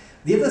service.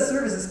 The other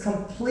service is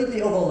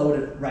completely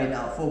overloaded right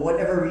now for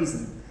whatever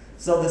reason.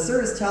 So the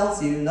service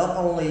tells you not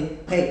only,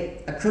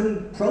 hey, I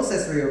couldn't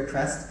process your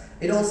request,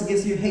 it also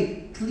gives you,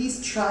 hey,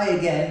 please try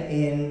again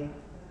in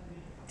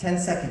 10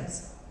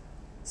 seconds.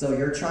 So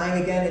you're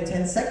trying again in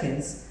 10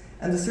 seconds,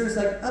 and the server's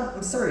like, oh,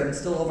 I'm sorry, I'm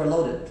still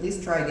overloaded.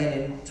 Please try again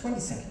in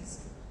 20 seconds.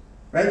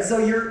 Right? So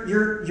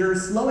you're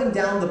slowing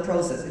down the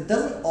process. It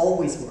doesn't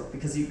always work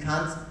because you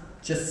can't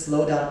just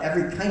slow down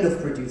every kind of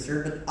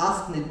producer, but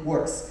often it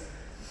works.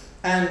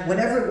 And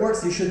whenever it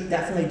works, you should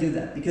definitely do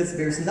that because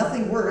there's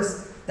nothing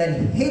worse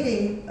than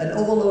hitting an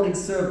overloaded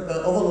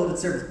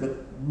service with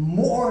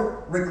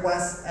more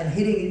requests and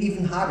hitting it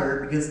even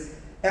harder, because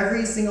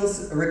every single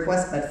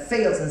request that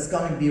fails and is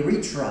going to be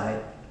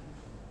retried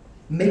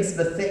makes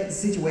the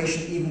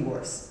situation even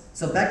worse.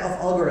 So backoff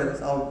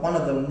algorithms are one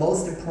of the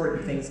most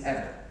important things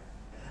ever.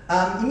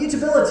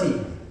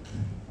 Immutability,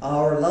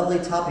 our lovely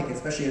topic,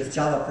 especially as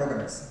Java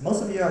programmers.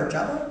 Most of you are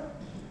Java?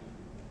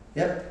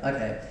 Yep,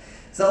 okay.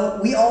 So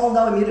we all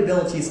know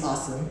immutability is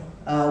awesome.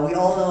 We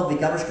all know the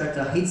garbage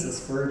collector hates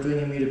us for doing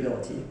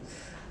immutability.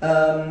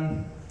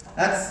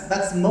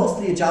 That's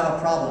mostly a Java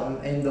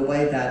problem in the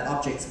way that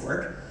objects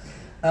work.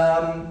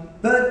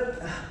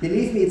 But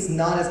believe me, it's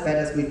not as bad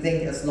as we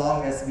think, as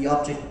long as the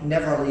object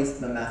never leaves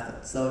the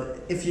method. So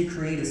if you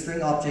create a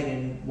string object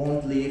and it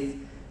won't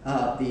leave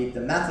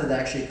the method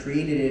that actually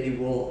created it, it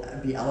will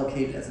be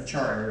allocated as a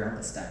char around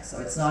the stack. So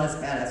it's not as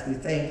bad as we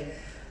think.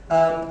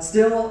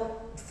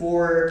 Still,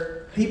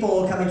 for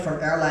people coming from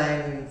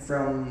Erlang,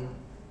 from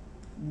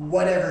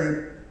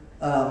whatever,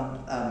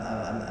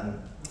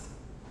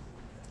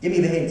 give me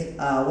the hint.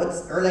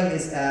 What's Erlang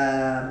is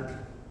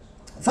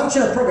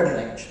functional programming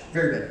language.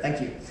 Very good,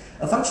 thank you.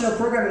 A functional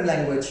programming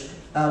language,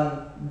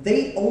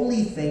 they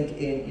only think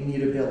in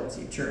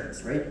immutability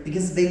terms, right?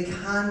 Because they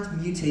can't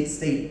mutate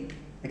state,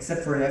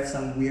 except for have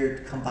some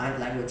weird combined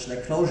language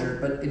like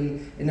Clojure. But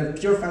in a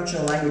pure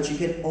functional language, you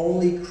can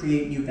only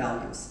create new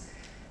values.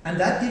 And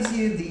that gives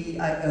you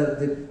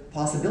the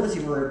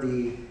possibility, or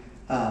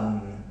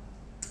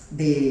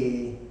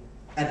the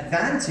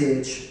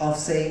advantage of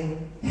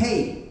saying,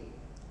 hey,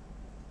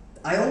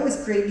 I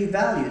always create new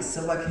values,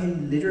 so I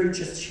can literally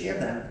just share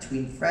them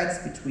between threads,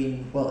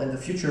 between, well, in the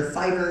future,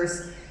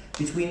 fibers,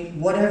 between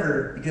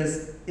whatever,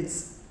 because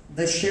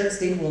the shared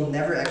state will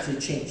never actually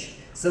change.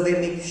 So they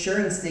make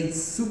sharing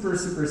states super,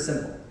 super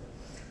simple.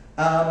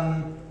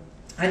 And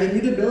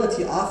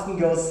immutability often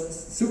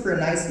goes super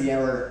nicely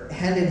or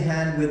hand in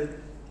hand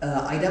with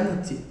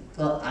idempotency.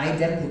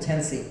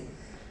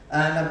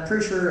 And I'm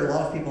pretty sure a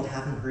lot of people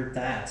haven't heard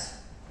that,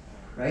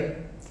 right?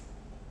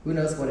 Who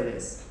knows what it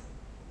is?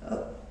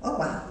 Oh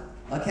wow,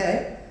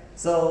 okay.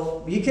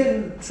 So you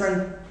can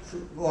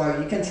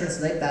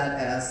translate that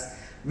as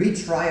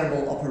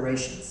retriable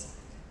operations.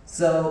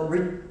 So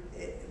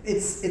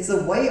it's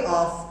a way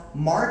of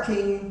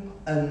marking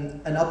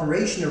an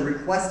operation, a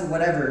request, or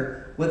whatever,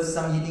 with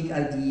some unique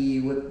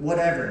ID, with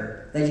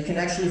whatever, that you can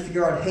actually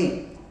figure out,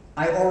 hey,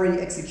 I already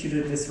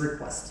executed this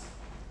request.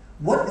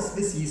 What is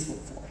this useful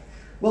for?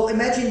 Well,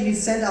 imagine you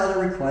send out a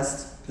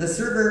request, the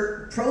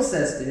server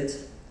processed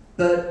it,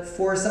 but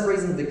for some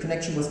reason the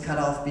connection was cut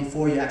off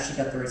before you actually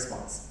got the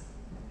response.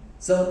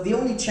 So the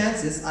only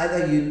chance is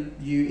either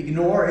you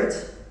ignore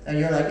it and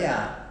you're like,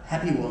 yeah,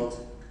 happy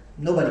world,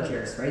 nobody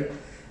cares, right?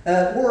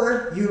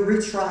 Or you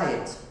retry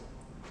it.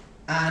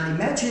 And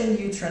imagine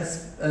you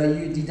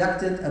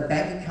deducted a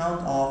bank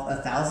account of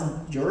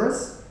 1,000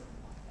 euros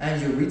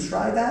and you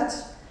retry that.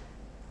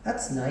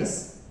 That's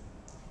nice.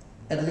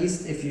 At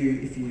least if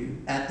you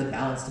add the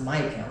balance to my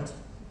account,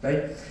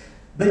 right?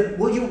 But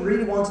what you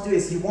really want to do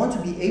is you want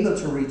to be able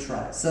to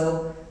retry.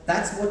 So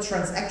that's what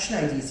transaction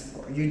ID is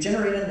for. You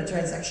generate a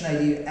transaction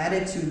ID, add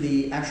it to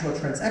the actual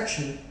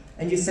transaction,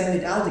 and you send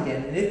it out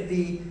again. And if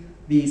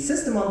the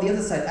system on the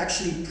other side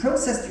actually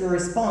processed your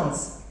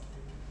response,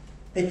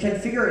 it can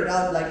figure it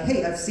out like,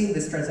 hey, I've seen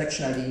this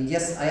transaction ID, and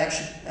yes, I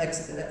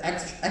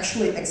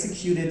actually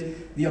executed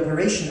the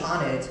operation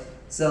on it,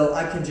 so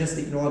I can just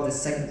ignore the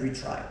second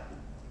retry.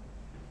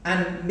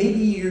 And maybe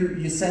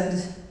you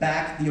send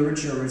back the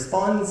original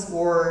response,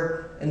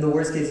 or in the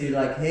worst case, you're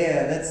like,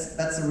 hey,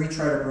 that's a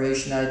retry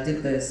operation, I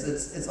did this,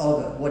 it's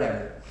all good,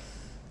 whatever.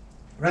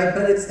 Right,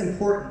 but it's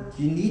important.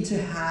 You need to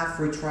have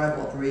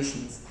retriable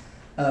operations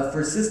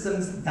for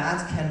systems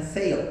that can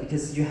fail,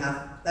 because you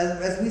have,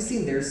 as we've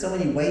seen, there's so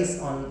many ways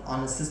on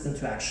a system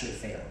to actually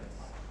fail.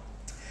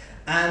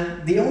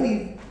 And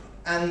in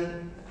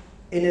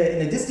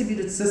a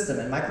distributed system,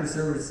 and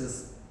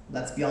microservices,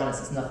 let's be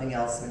honest, is nothing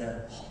else in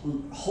a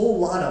whole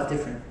lot of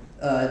different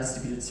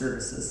distributed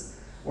services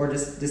or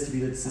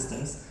distributed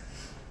systems.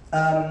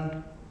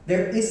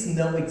 There is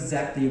no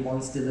exactly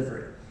once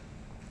delivery.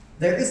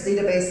 There is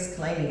databases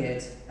claiming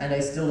it, and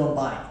they still don't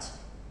buy it.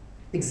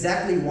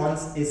 Exactly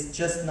once is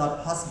just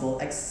not possible,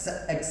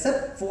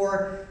 except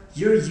for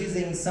you're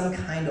using some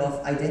kind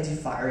of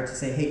identifier to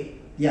say, hey,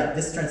 yeah,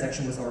 this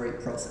transaction was already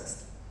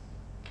processed.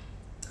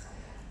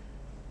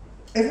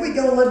 If we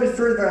go a little bit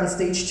further on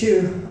stage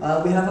 2,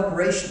 we have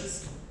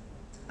operations.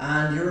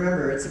 And you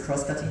remember, it's a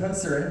cross-cutting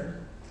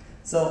concern.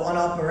 So on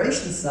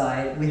operations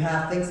side, we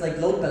have things like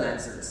load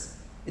balancers.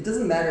 It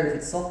doesn't matter if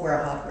it's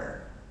software or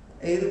hardware.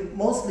 It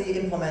mostly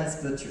implements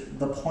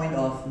the point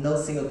of no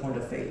single point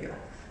of failure.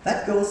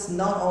 That goes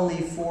not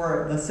only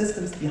for the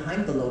systems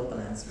behind the load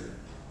balancer,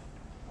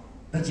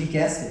 but you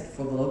guessed it,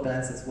 for the load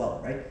balancer as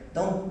well, right?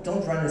 Don't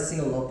run a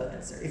single load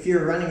balancer. If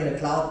you're running in a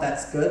cloud,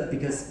 that's good,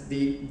 because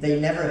they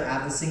never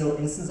have a single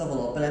instance of a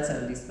load balancer.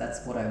 At least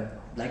that's what I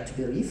like to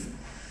believe,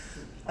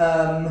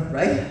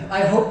 right?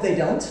 I hope they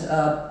don't,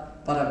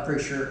 but I'm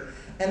pretty sure.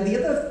 And the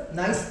other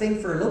nice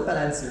thing for a load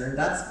balancer, and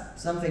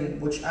that's something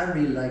which I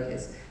really like,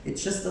 is it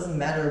just doesn't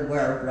matter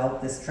where I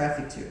route this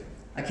traffic to.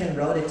 I can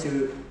route it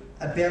to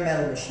a bare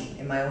metal machine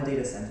in my own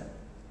data center,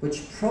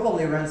 which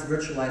probably runs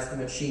virtualized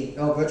machine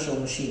or virtual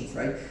machines,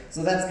 right?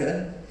 So that's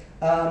good.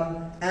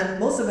 And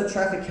most of the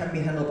traffic can be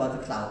handled by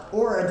the cloud.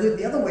 Or I do it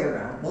the other way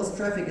around. Most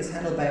traffic is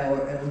handled by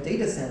our own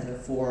data center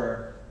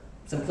for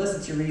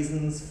simplicity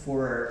reasons,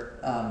 for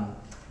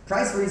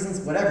price reasons,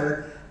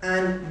 whatever.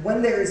 And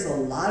when there is a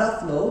lot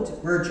of load,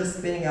 we're just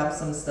spinning up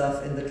some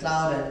stuff in the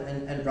cloud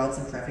and route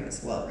some traffic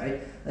as well,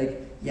 right?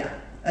 Like, yeah,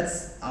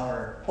 that's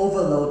our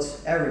overload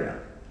area,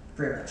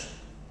 pretty much.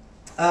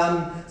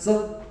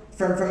 So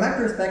from my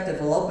perspective,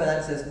 a load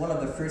balancer is one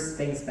of the first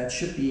things that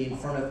should be in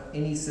front of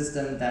any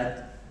system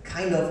that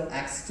kind of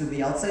acts to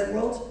the outside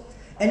world.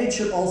 And it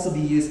should also be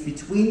used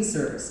between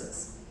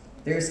services.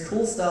 There's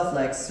cool stuff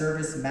like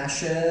service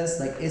meshes,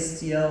 like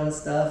Istio and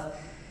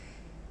stuff.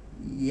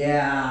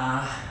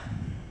 Yeah,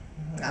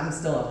 I'm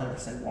still not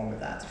 100% wrong with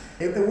that.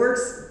 It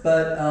works,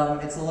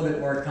 but it's a little bit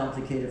more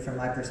complicated from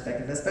my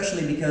perspective,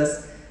 especially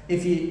because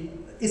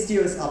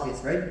Istio is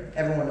obvious, right?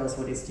 Everyone knows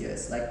what Istio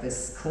is, like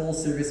this cool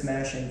service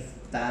mesh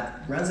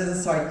that runs as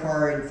a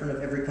sidecar in front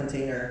of every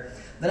container.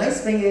 The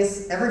nice thing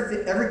is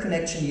every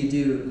connection you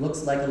do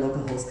looks like a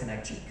localhost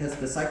connection because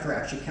the sidecar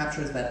actually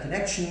captures that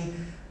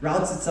connection,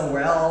 routes it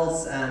somewhere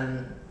else,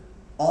 and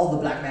all the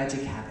black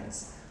magic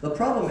happens. The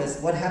problem is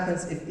what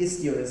happens if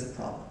Istio is a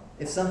problem?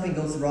 If something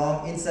goes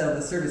wrong inside of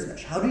the service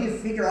mesh, how do you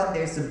figure out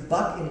there's a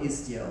bug in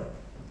Istio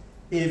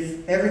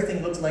if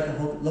everything looks like a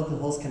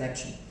localhost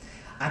connection?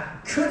 I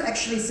could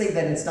actually say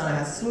that Instana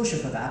has a solution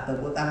for that,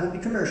 but that would be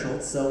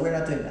commercial, so we're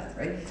not doing that,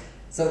 right?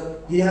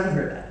 So you haven't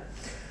heard that.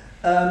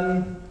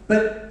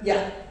 But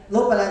yeah,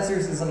 load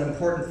balancers is an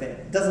important thing.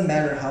 It doesn't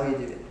matter how you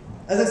do it.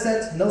 As I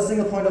said, no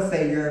single point of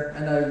failure,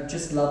 and I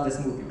just love this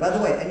movie. By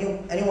the way,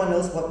 anyone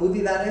knows what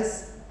movie that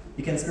is?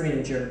 You can scream it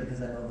in German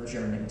because I know the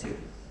German name too.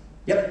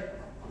 Yep.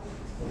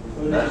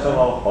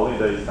 National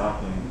holiday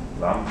something.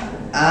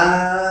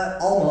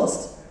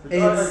 Almost. I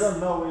don't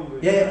know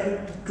English.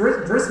 Yeah,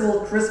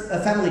 Griswold,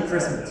 Family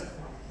Griswold.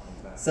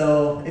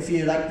 So if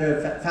you like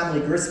the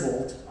Family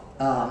Griswold,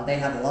 they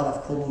have a lot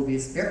of cool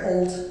movies. They're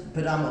old,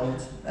 but I'm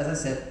old. As I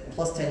said,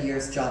 plus 10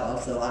 years job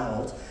up, so I'm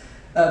old.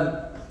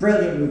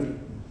 Brilliant movie.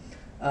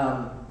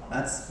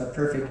 That's a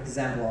perfect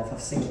example of a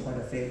single point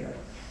of failure.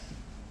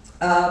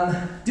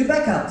 Do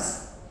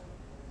backups.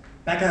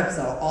 Backups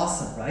are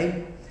awesome,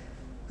 right?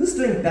 Who's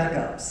doing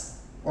backups?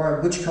 Or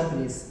which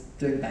company's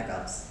doing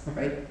backups,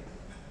 right?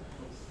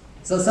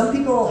 So some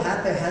people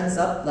had their hands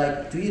up,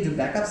 like, do you do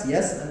backups?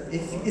 Yes.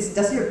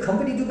 Does your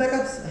company do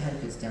backups?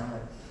 Hand goes down.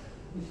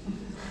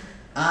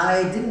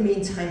 I didn't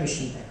mean time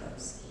machine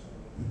backups,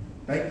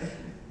 right?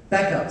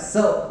 Backups.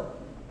 So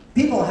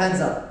people,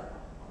 hands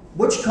up.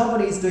 Which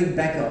company is doing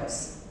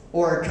backups?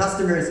 Or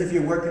customers if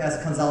you work as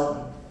a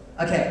consultant?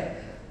 Okay.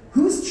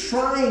 Who's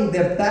trying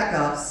their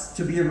backups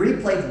to be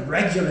replayed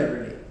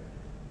regularly?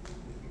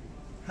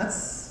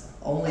 That's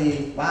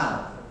only,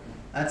 wow,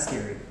 that's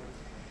scary.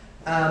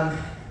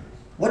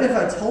 What if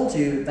I told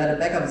you that a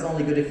backup is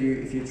only good if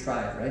you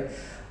try it, right?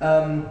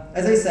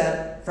 As I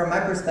said, from my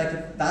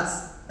perspective,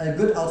 that's a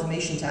good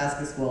automation task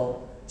as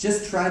well.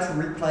 Just try to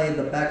replay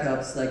the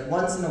backups like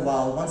once in a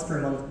while, once per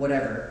month,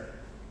 whatever.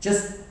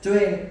 Just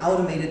doing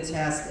automated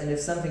tasks, and if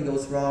something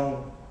goes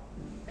wrong,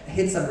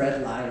 hit some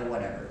red light or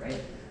whatever,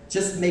 right?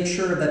 Just make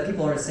sure that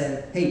people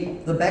understand, hey,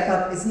 the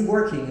backup isn't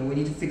working and we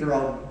need to figure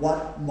out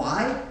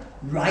why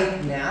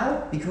right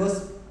now,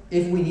 because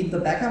if we need the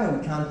backup and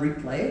we can't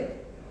replay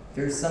it,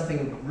 there's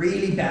something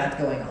really bad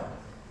going on.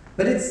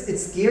 But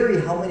it's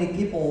scary how many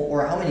people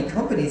or how many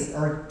companies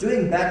are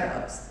doing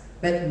backups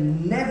but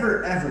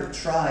never ever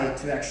try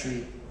to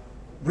actually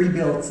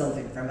rebuild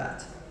something from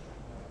that.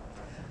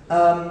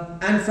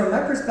 And from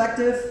my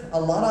perspective,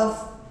 a lot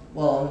of,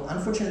 well,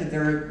 unfortunately,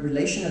 their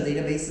relational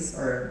databases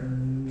are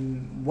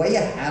way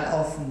ahead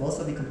of most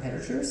of the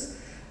competitors.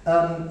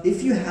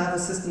 If you have a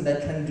system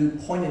that can do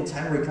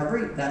point-in-time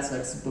recovery, that's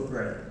like super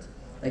brilliant.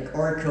 Like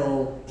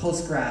Oracle,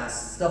 Postgres,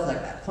 stuff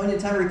like that.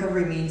 Point-in-time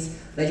recovery means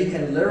that you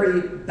can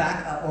literally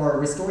back up or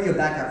restore your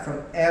backup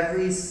from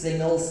every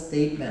single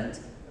statement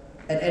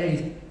at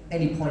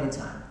any point in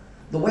time.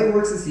 The way it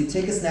works is you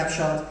take a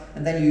snapshot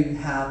and then you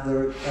have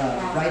the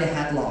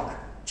write-ahead lock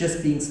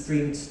just being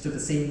streamed to the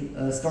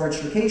same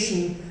storage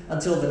location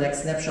until the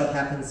next snapshot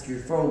happens. You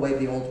throw away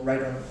the old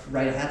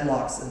write-ahead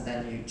locks and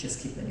then you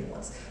just keep the new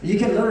ones. You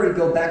can literally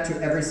go back to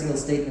every single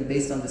statement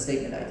based on the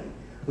statement ID,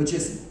 which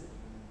is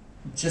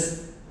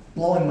just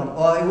blowing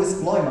my, it was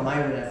blowing my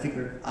mind when I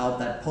figured out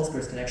that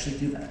Postgres can actually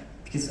do that.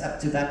 Because up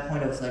to that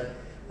point I was like,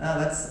 oh,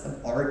 that's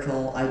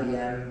Oracle,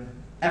 IBM,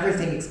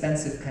 everything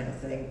expensive kind of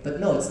thing, but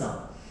no, it's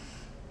not.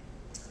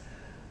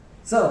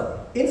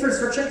 So,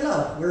 infrastructure and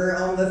cloud, we're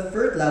on the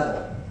third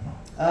level.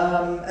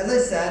 As I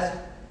said,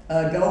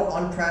 go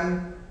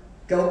on-prem,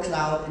 go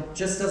cloud, it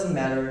just doesn't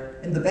matter.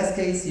 In the best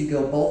case, you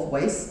go both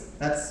ways.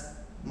 That's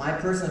my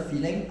personal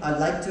feeling. I'd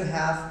like to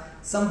have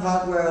some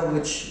hardware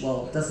which,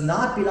 well, does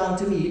not belong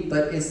to me,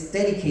 but is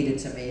dedicated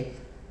to me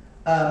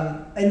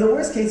In the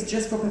worst case,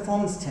 just for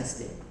performance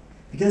testing.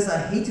 Because I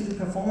hate to do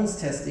performance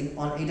testing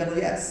on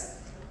AWS.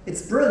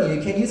 It's brilliant.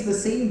 You can use the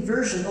same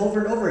version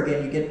over and over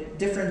again. You get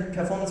different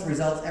performance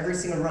results every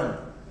single run.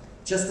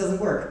 Just doesn't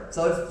work.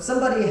 So if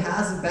somebody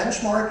has a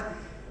benchmark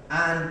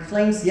and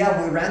claims,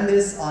 yeah, we ran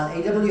this on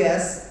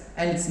AWS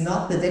and it's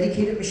not the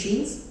dedicated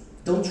machines,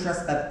 don't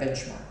trust that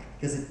benchmark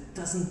because it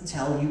doesn't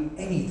tell you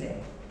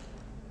anything.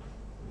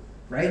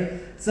 Right?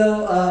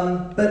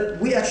 So,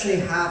 but we actually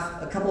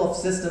have a couple of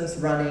systems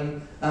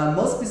running,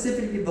 most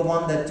specifically the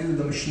one that do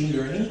the machine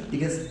learning,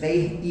 because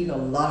they eat a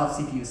lot of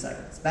CPU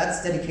cycles.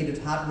 That's dedicated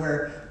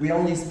hardware. We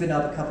only spin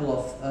up a couple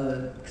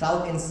of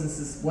cloud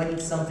instances when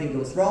something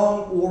goes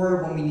wrong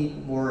or when we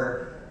need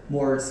more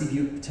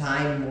CPU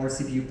time, more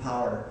CPU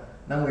power.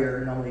 Then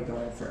we're normally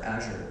going for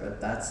Azure,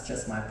 but that's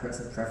just my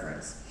personal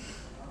preference.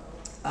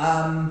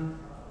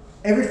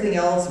 Everything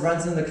else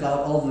runs in the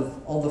cloud,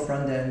 all the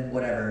front end,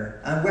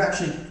 whatever. And we're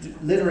actually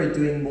literally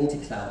doing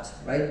multi-cloud,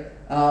 right?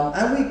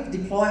 And we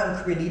deploy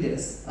on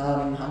Kubernetes.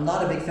 I'm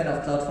not a big fan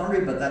of Cloud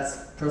Foundry, but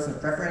that's personal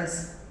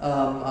preference.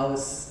 I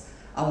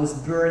was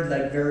burned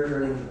like very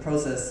early in the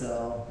process,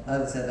 so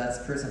as I said, that's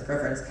personal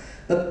preference.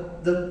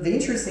 But the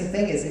interesting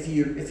thing is if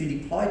you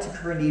deploy to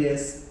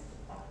Kubernetes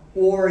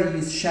or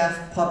use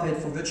Chef, Puppet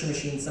for virtual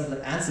machines, something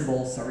like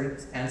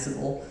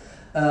Ansible,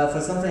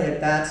 for something like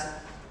that,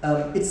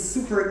 it's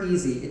super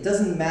easy. It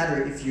doesn't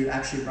matter if you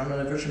actually run on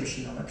a virtual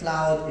machine on a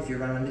cloud, if you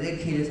run on a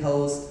dedicated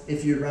host,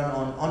 if you run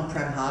on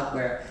on-prem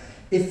hardware.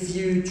 If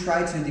you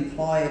try to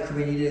deploy a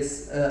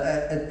Kubernetes,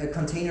 a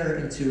container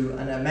into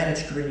a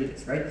managed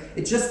Kubernetes, right?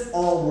 It just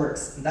all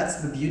works. And that's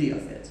the beauty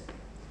of it.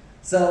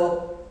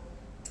 So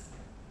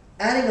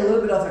adding a little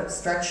bit of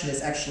abstraction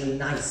is actually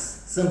nice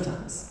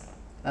sometimes.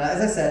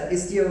 As I said,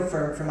 Istio,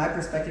 from my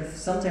perspective,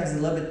 sometimes a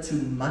little bit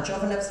too much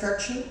of an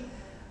abstraction.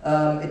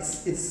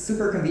 It's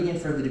super convenient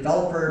for the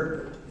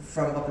developer.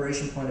 From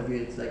operation point of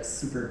view, it's like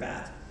super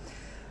bad.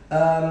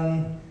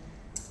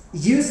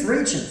 Use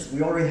regions.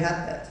 We already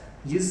had that.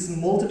 Use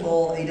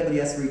multiple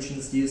AWS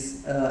regions.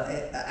 Use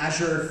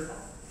Azure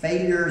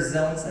failure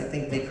zones, I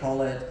think they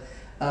call it.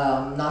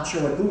 Not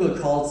sure what Google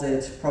calls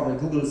it. Probably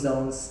Google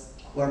zones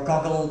or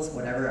goggles,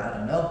 whatever. I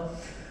don't know.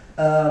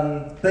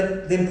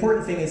 But the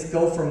important thing is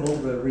go for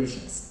multiple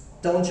regions.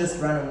 Don't just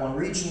run in one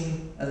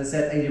region. As I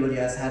said,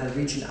 AWS had a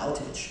region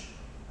outage.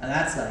 And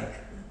that's like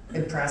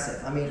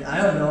impressive. I mean,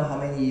 I don't know how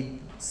many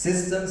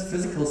systems,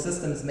 physical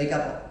systems, make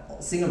up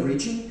a single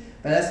region,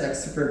 but that's like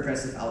super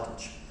impressive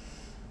outage.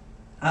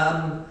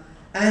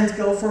 And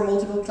go for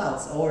multiple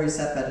clouds. I already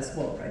said that as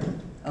well, right?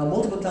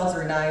 Multiple clouds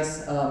are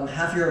nice.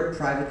 Have your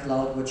private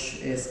cloud, which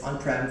is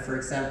on-prem, for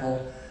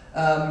example.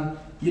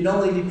 You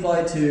normally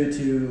deploy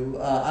to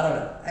I don't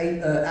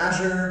know,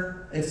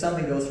 Azure if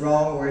something goes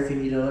wrong, or if you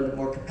need a little bit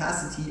more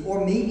capacity,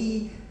 or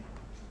maybe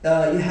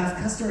you have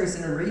customers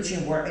in a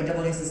region where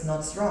AWS is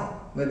not strong,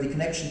 where the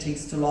connection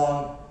takes too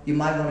long. You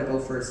might want to go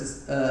for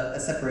a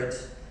separate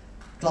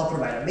cloud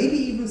provider. Maybe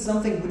even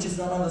something which is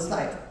not on the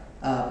slide.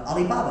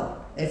 Alibaba.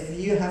 If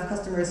you have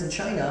customers in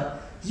China,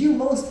 you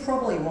most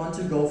probably want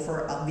to go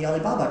for the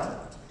Alibaba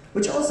cloud,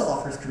 which also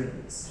offers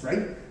Kubernetes,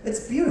 right?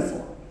 It's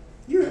beautiful.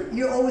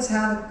 You always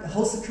have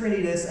hosted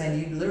Kubernetes, and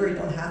you literally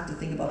don't have to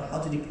think about how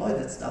to deploy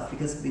that stuff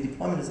because the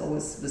deployment is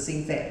always the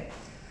same thing.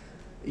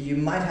 You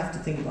might have to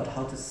think about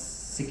how to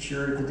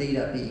secure the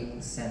data being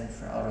sent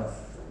out of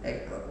a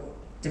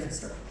different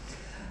story.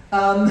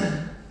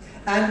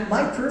 And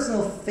my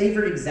personal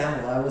favorite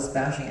example, I was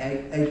bashing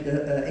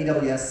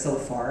AWS so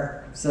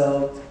far.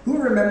 So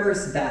who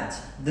remembers that?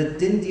 The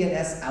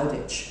DNS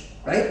outage,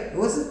 right?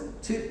 Was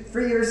it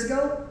 3 years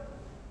ago?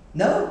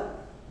 No?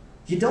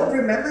 You don't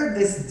remember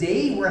this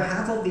day where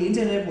half of the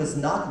internet was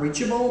not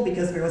reachable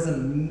because there was a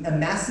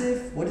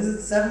massive, what is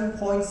it, 7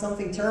 point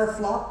something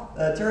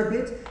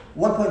terabit?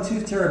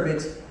 1.2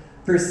 terabit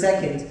per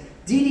second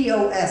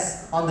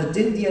DDoS on the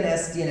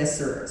DNS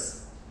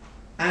servers.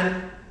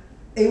 And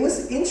it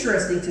was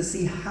interesting to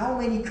see how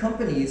many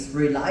companies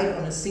relied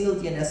on a single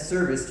DNS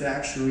service to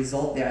actually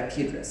resolve their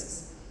IP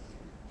addresses.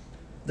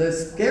 The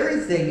scary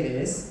thing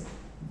is,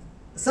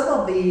 some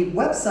of the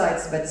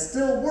websites that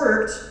still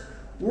worked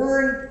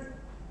weren't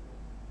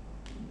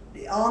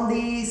on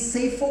the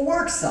Safe for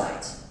Work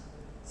side.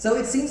 So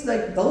it seems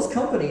like those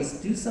companies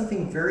do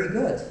something very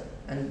good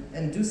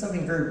and do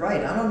something very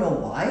right. I don't know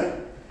why,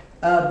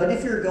 but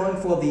if you're going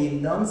for the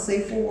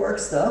non-Safe for Work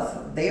stuff,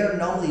 they are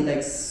normally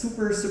like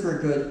super, super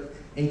good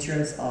in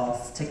terms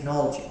of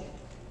technology.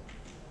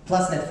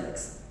 Plus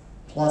Netflix.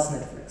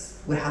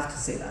 We have to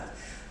say that,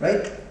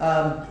 right?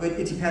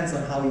 It depends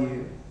on how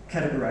you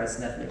categorize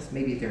Netflix.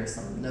 Maybe there's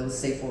some no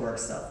Safe for Work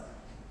stuff.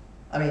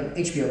 I mean,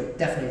 HBO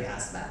definitely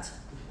has that.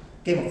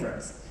 Game of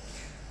Thrones.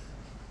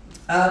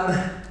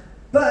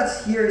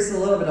 But here's a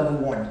little bit of a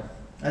warning.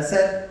 I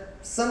said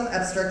some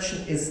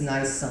abstraction is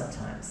nice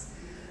sometimes.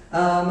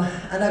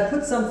 And I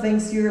put some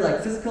things here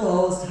like physical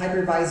host,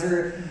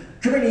 hypervisor,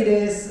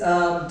 Kubernetes,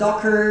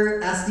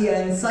 Docker,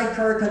 SDN,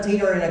 sidecar,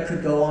 container, and I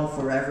could go on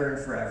forever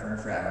and forever and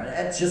forever.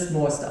 And it's just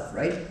more stuff,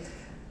 right?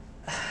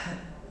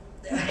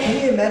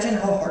 can you imagine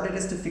how hard it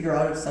is to figure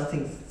out if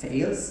something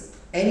fails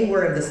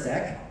anywhere in the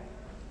stack,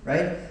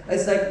 right?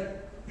 It's like,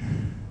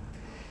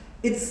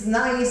 it's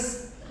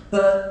nice,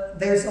 but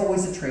there's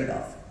always a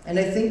trade-off. And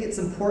I think it's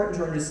important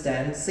to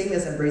understand, same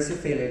as embrace your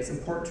failure, it's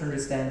important to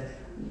understand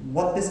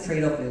what this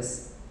trade-off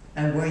is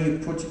and where you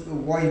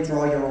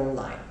draw your own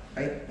line,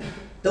 right?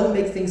 Don't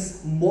make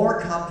things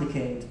more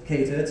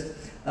complicated.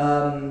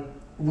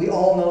 We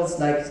all know it's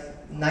like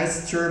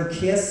nice term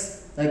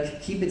KISS,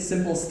 like keep it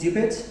simple,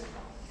 stupid.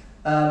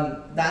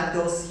 That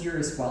goes here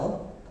as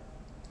well.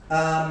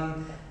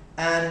 And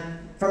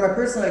from my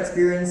personal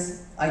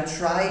experience, I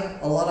try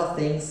a lot of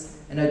things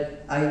and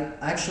I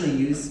actually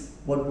use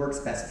what works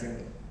best for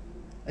me.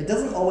 It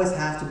doesn't always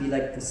have to be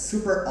like the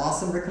super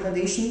awesome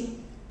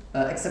recommendation,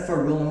 except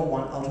for rule number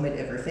 1, automate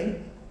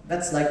everything.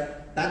 That's like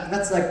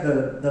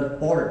the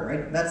border,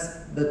 right? That's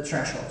the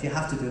threshold. You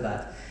have to do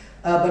that.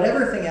 But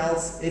everything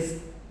else,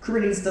 if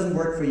Kubernetes doesn't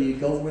work for you,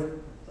 go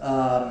with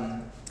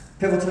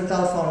Pivotal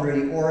Cloud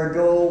Foundry, or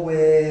go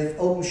with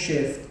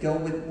OpenShift, go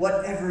with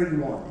whatever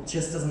you want. It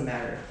just doesn't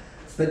matter.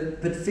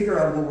 But figure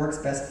out what works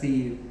best for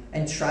you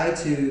and try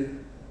to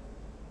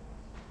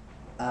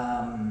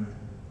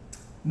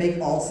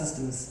make all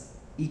systems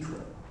equal.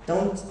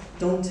 Not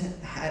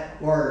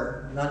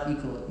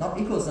equal. Not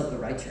equal is not the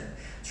right term.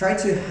 Try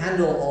to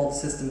handle all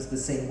systems the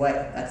same way.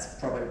 That's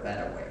probably a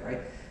better way,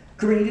 right?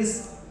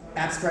 Kubernetes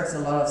abstracts a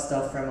lot of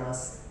stuff from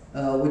us,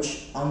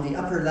 which on the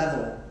upper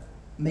level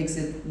makes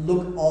it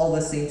look all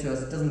the same to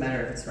us. It doesn't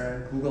matter if it's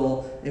running on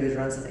Google, if it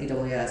runs on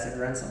AWS, if it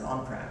runs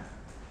on-prem.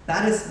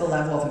 That is the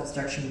level of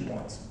abstraction we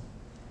want.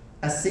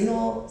 A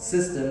single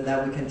system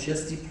that we can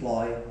just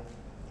deploy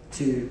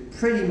to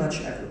pretty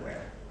much everywhere.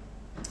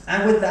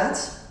 And with that,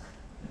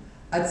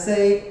 I'd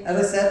say, as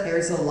I said,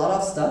 there's a lot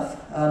of stuff.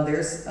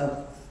 There's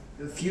a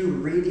few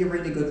really,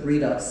 really good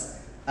read-ups,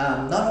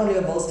 not only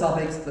of those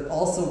topics, but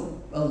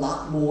also a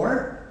lot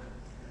more.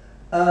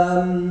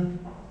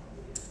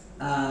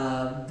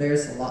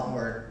 There's a lot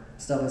more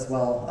stuff as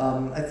well.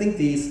 I think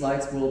these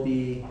slides will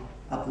be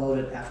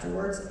uploaded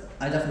afterwards.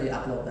 I definitely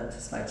upload them to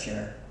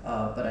SlideShare,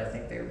 but I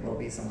think they will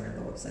be somewhere on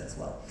the website as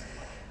well.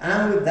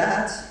 And with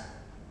that,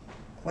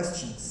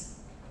 questions?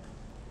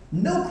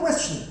 No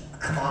question.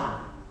 Come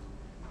on.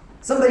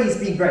 Somebody's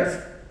being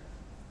brave.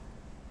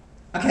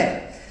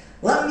 Okay,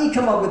 let me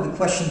come up with the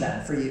question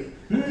then for you.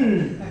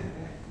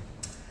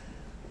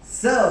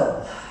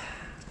 So,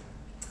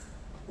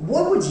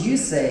 what would you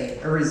say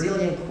a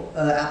resilient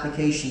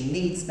application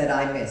needs that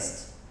I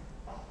missed?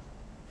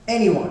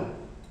 Anyone?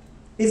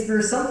 Is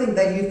there something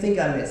that you think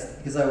I missed?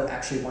 Because I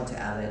actually want to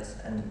add it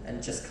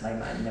and just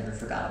claim I never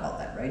forgot about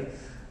that, right?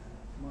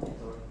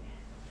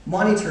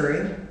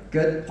 Monitoring,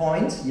 good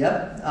point,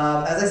 yep.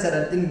 As I said,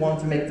 I didn't want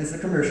to make this a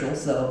commercial,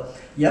 so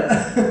yep.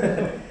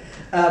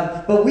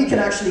 But we can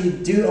actually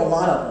do a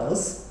lot of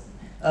those,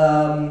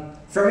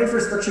 from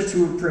infrastructure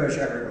to pretty much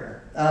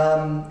everywhere.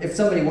 If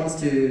somebody wants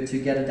to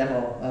get a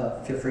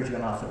demo, feel free to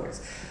come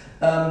afterwards.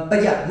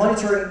 But yeah,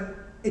 monitoring,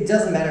 it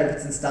doesn't matter if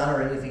it's in Stan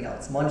or anything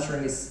else.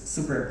 Monitoring is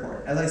super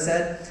important. As I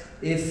said,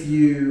 if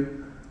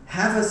you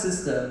have a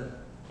system,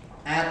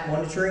 add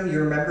monitoring, you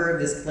remember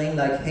this claim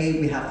like, hey,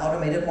 we have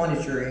automated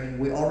monitoring,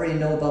 we already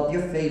know about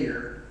your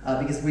failure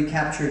because we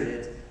captured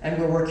it, and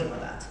we're working on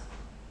that.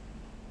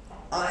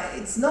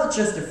 It's not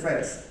just a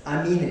phrase,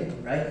 I mean it,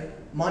 right?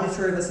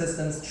 Monitor the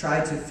systems, try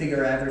to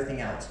figure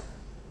everything out.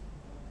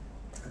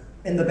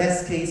 In the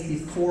best case,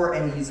 before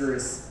any user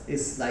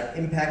is like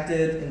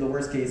impacted. In the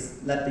worst case,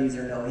 let the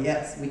user know,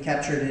 yes, we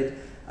captured it,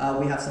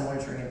 we have some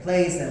monitoring in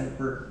place, and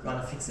we're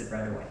gonna fix it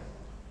right away.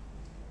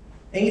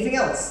 Anything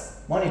else?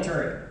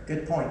 Monitoring,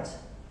 good point.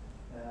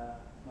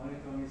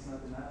 Monitoring is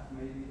not enough.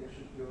 Maybe there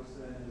should be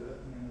also an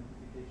alerting and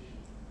notification.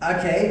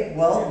 Okay,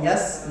 well,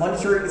 yes,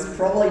 monitoring is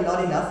probably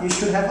not enough. You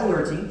should have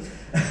alerting.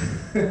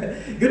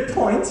 Good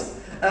point.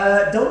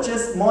 Don't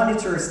just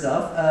monitor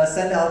stuff.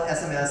 Send out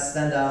SMS,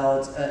 send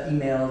out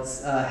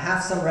emails,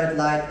 have some red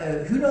light.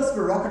 Who knows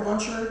the rocket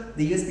launcher?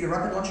 The USB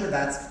rocket launcher?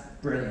 That's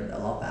brilliant. I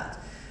love that.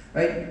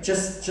 Right?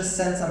 Just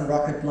send some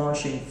rocket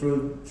launching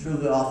through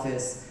the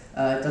office.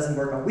 It doesn't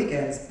work on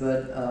weekends,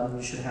 but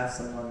you should have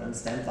someone on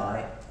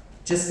standby.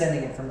 Just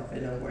standing in front of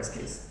it in the worst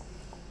case.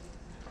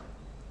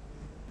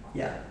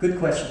 Yeah, good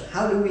question.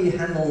 How do we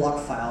handle log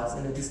files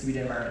in a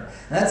distributed environment?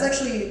 And that's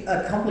actually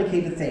a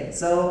complicated thing.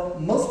 So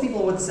most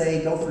people would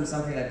say go through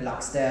something like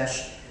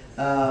Logstash,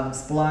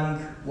 Splunk,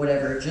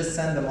 whatever. Just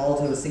send them all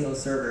to a single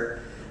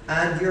server.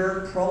 And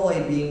you're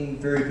probably being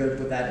very good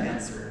with that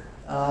answer.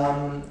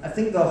 I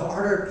think the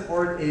harder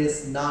part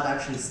is not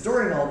actually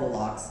storing all the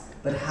logs,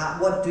 but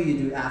what do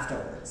you do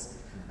afterwards?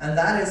 And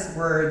that is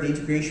where the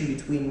integration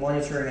between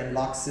monitoring and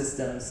log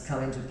systems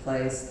come into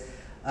place.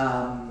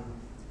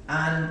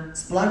 And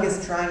Splunk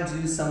is trying to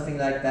do something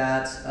like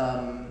that.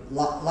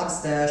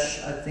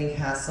 Logstash, I think,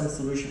 has some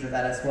solution for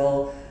that as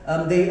well.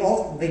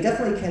 They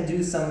definitely can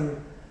do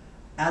some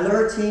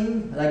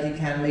alerting, like you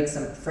can make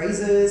some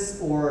phrases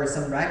or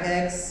some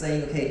regex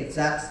saying, okay, if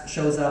that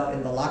shows up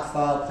in the log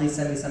file, please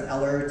send me some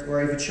alert.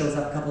 Or if it shows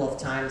up a couple of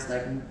times,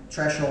 like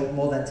threshold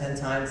more than 10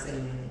 times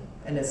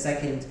in a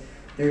second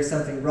there's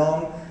something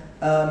wrong.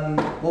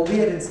 What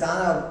we at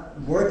Instana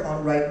work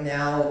on right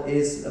now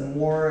is a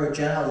more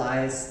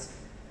generalized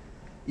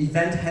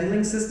event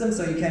handling system,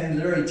 so you can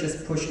literally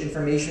just push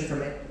information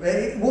from it.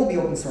 It will be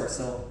open source,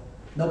 so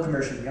no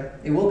commercial, yeah?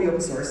 It will be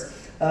open source.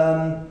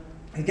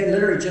 You can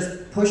literally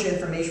just push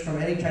information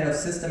from any kind of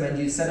system and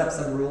you set up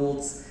some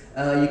rules.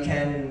 You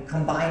can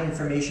combine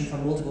information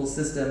from multiple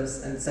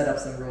systems and set up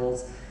some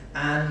rules.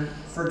 And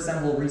for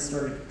example,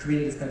 restore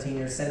Kubernetes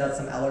containers, send out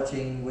some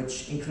alerting,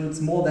 which includes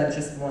more than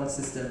just one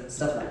system,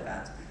 stuff like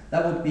that.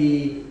 That would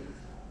be,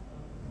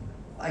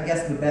 I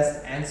guess, the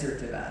best answer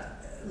to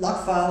that.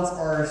 Log files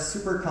are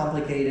super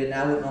complicated, and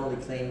I would normally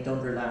claim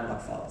don't rely on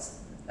log files.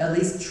 At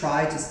least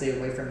try to stay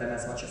away from them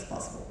as much as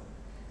possible.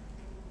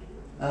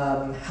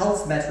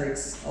 Health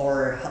metrics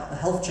or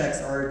health checks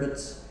are a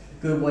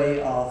good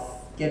way of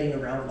getting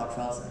around log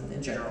files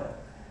in general.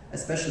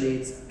 Especially,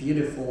 it's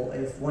beautiful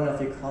if one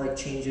of your colleagues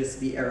changes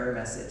the error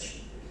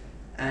message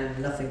and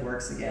nothing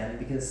works again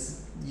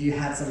because you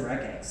had some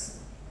regex.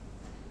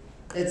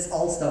 It's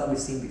all stuff we've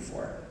seen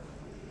before.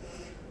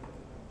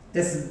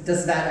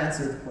 Does that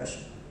answer the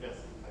question? Yes.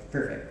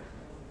 Perfect.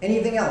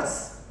 Anything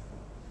else?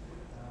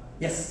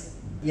 Yes.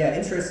 Yeah,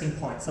 interesting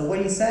point. So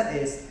what you said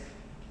is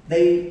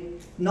they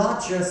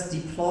not just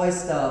deploy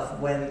stuff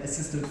when a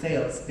system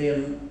fails,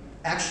 they're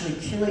actually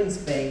killing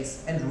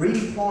things and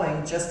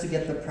redeploying just to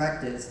get the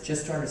practice,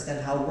 just to understand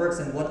how it works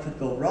and what could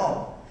go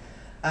wrong.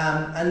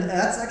 And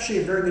that's actually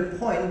a very good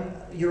point.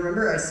 You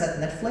remember I said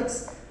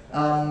Netflix?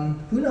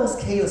 Who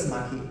knows Chaos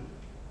Monkey?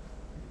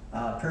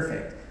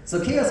 Perfect.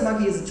 So Chaos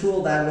Monkey is a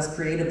tool that was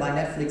created by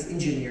Netflix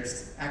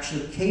engineers,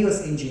 actually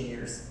chaos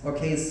engineers, or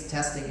chaos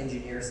testing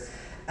engineers.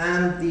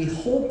 And the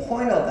whole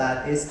point of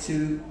that is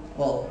to,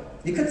 well,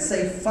 you could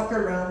say fuck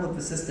around with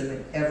the system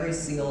in every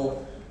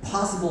single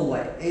possible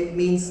way. It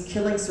means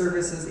killing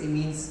services, it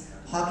means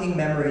hawking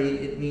memory,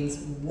 it means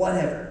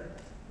whatever.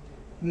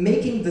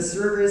 Making the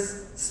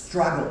service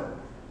struggle.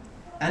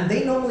 And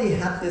they normally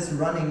had this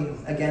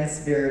running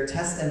against their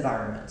test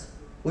environment,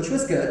 which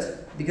was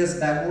good, because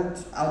that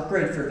worked out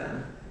great for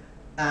them.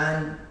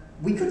 And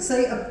we could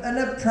say an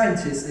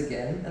apprentice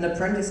again. An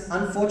apprentice,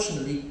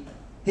 unfortunately,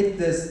 hit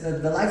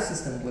the life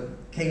system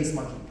with Chaos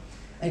Monkey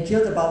and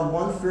killed about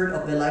 1/3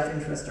 of their life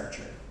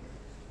infrastructure.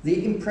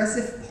 The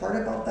impressive part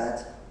about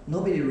that,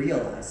 nobody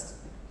realized,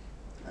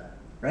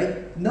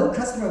 right? No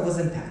customer was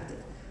impacted.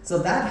 So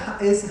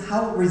that is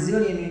how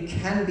resilient you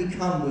can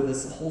become with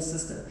this whole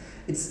system.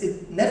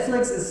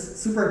 Netflix is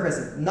super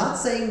impressive. Not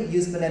saying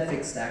use the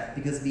Netflix stack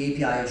because the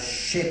API is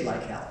shit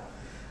like hell.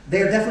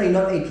 They're definitely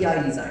not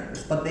API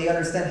designers, but they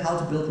understand how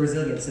to build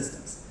resilient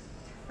systems.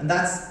 And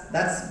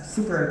that's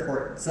super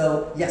important.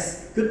 So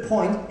yes, good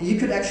point. You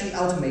could actually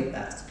automate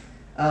that.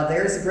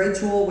 There's a great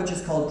tool which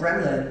is called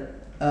Gremlin,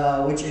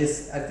 which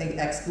is, I think,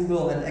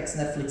 ex-Google and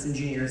ex-Netflix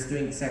engineers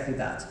doing exactly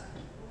that.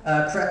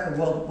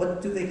 Well,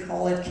 what do they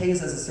call it?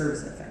 Chaos as a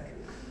service, I think.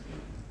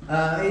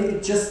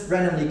 It just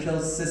randomly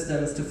kills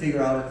systems to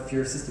figure out if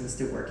your system is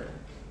still working.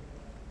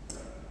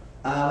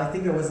 I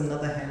think there was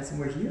another hand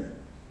somewhere here.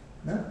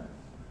 No?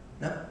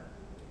 No?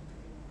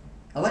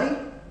 Nobody?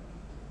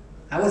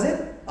 That was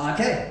it?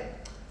 Okay.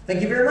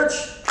 Thank you very much.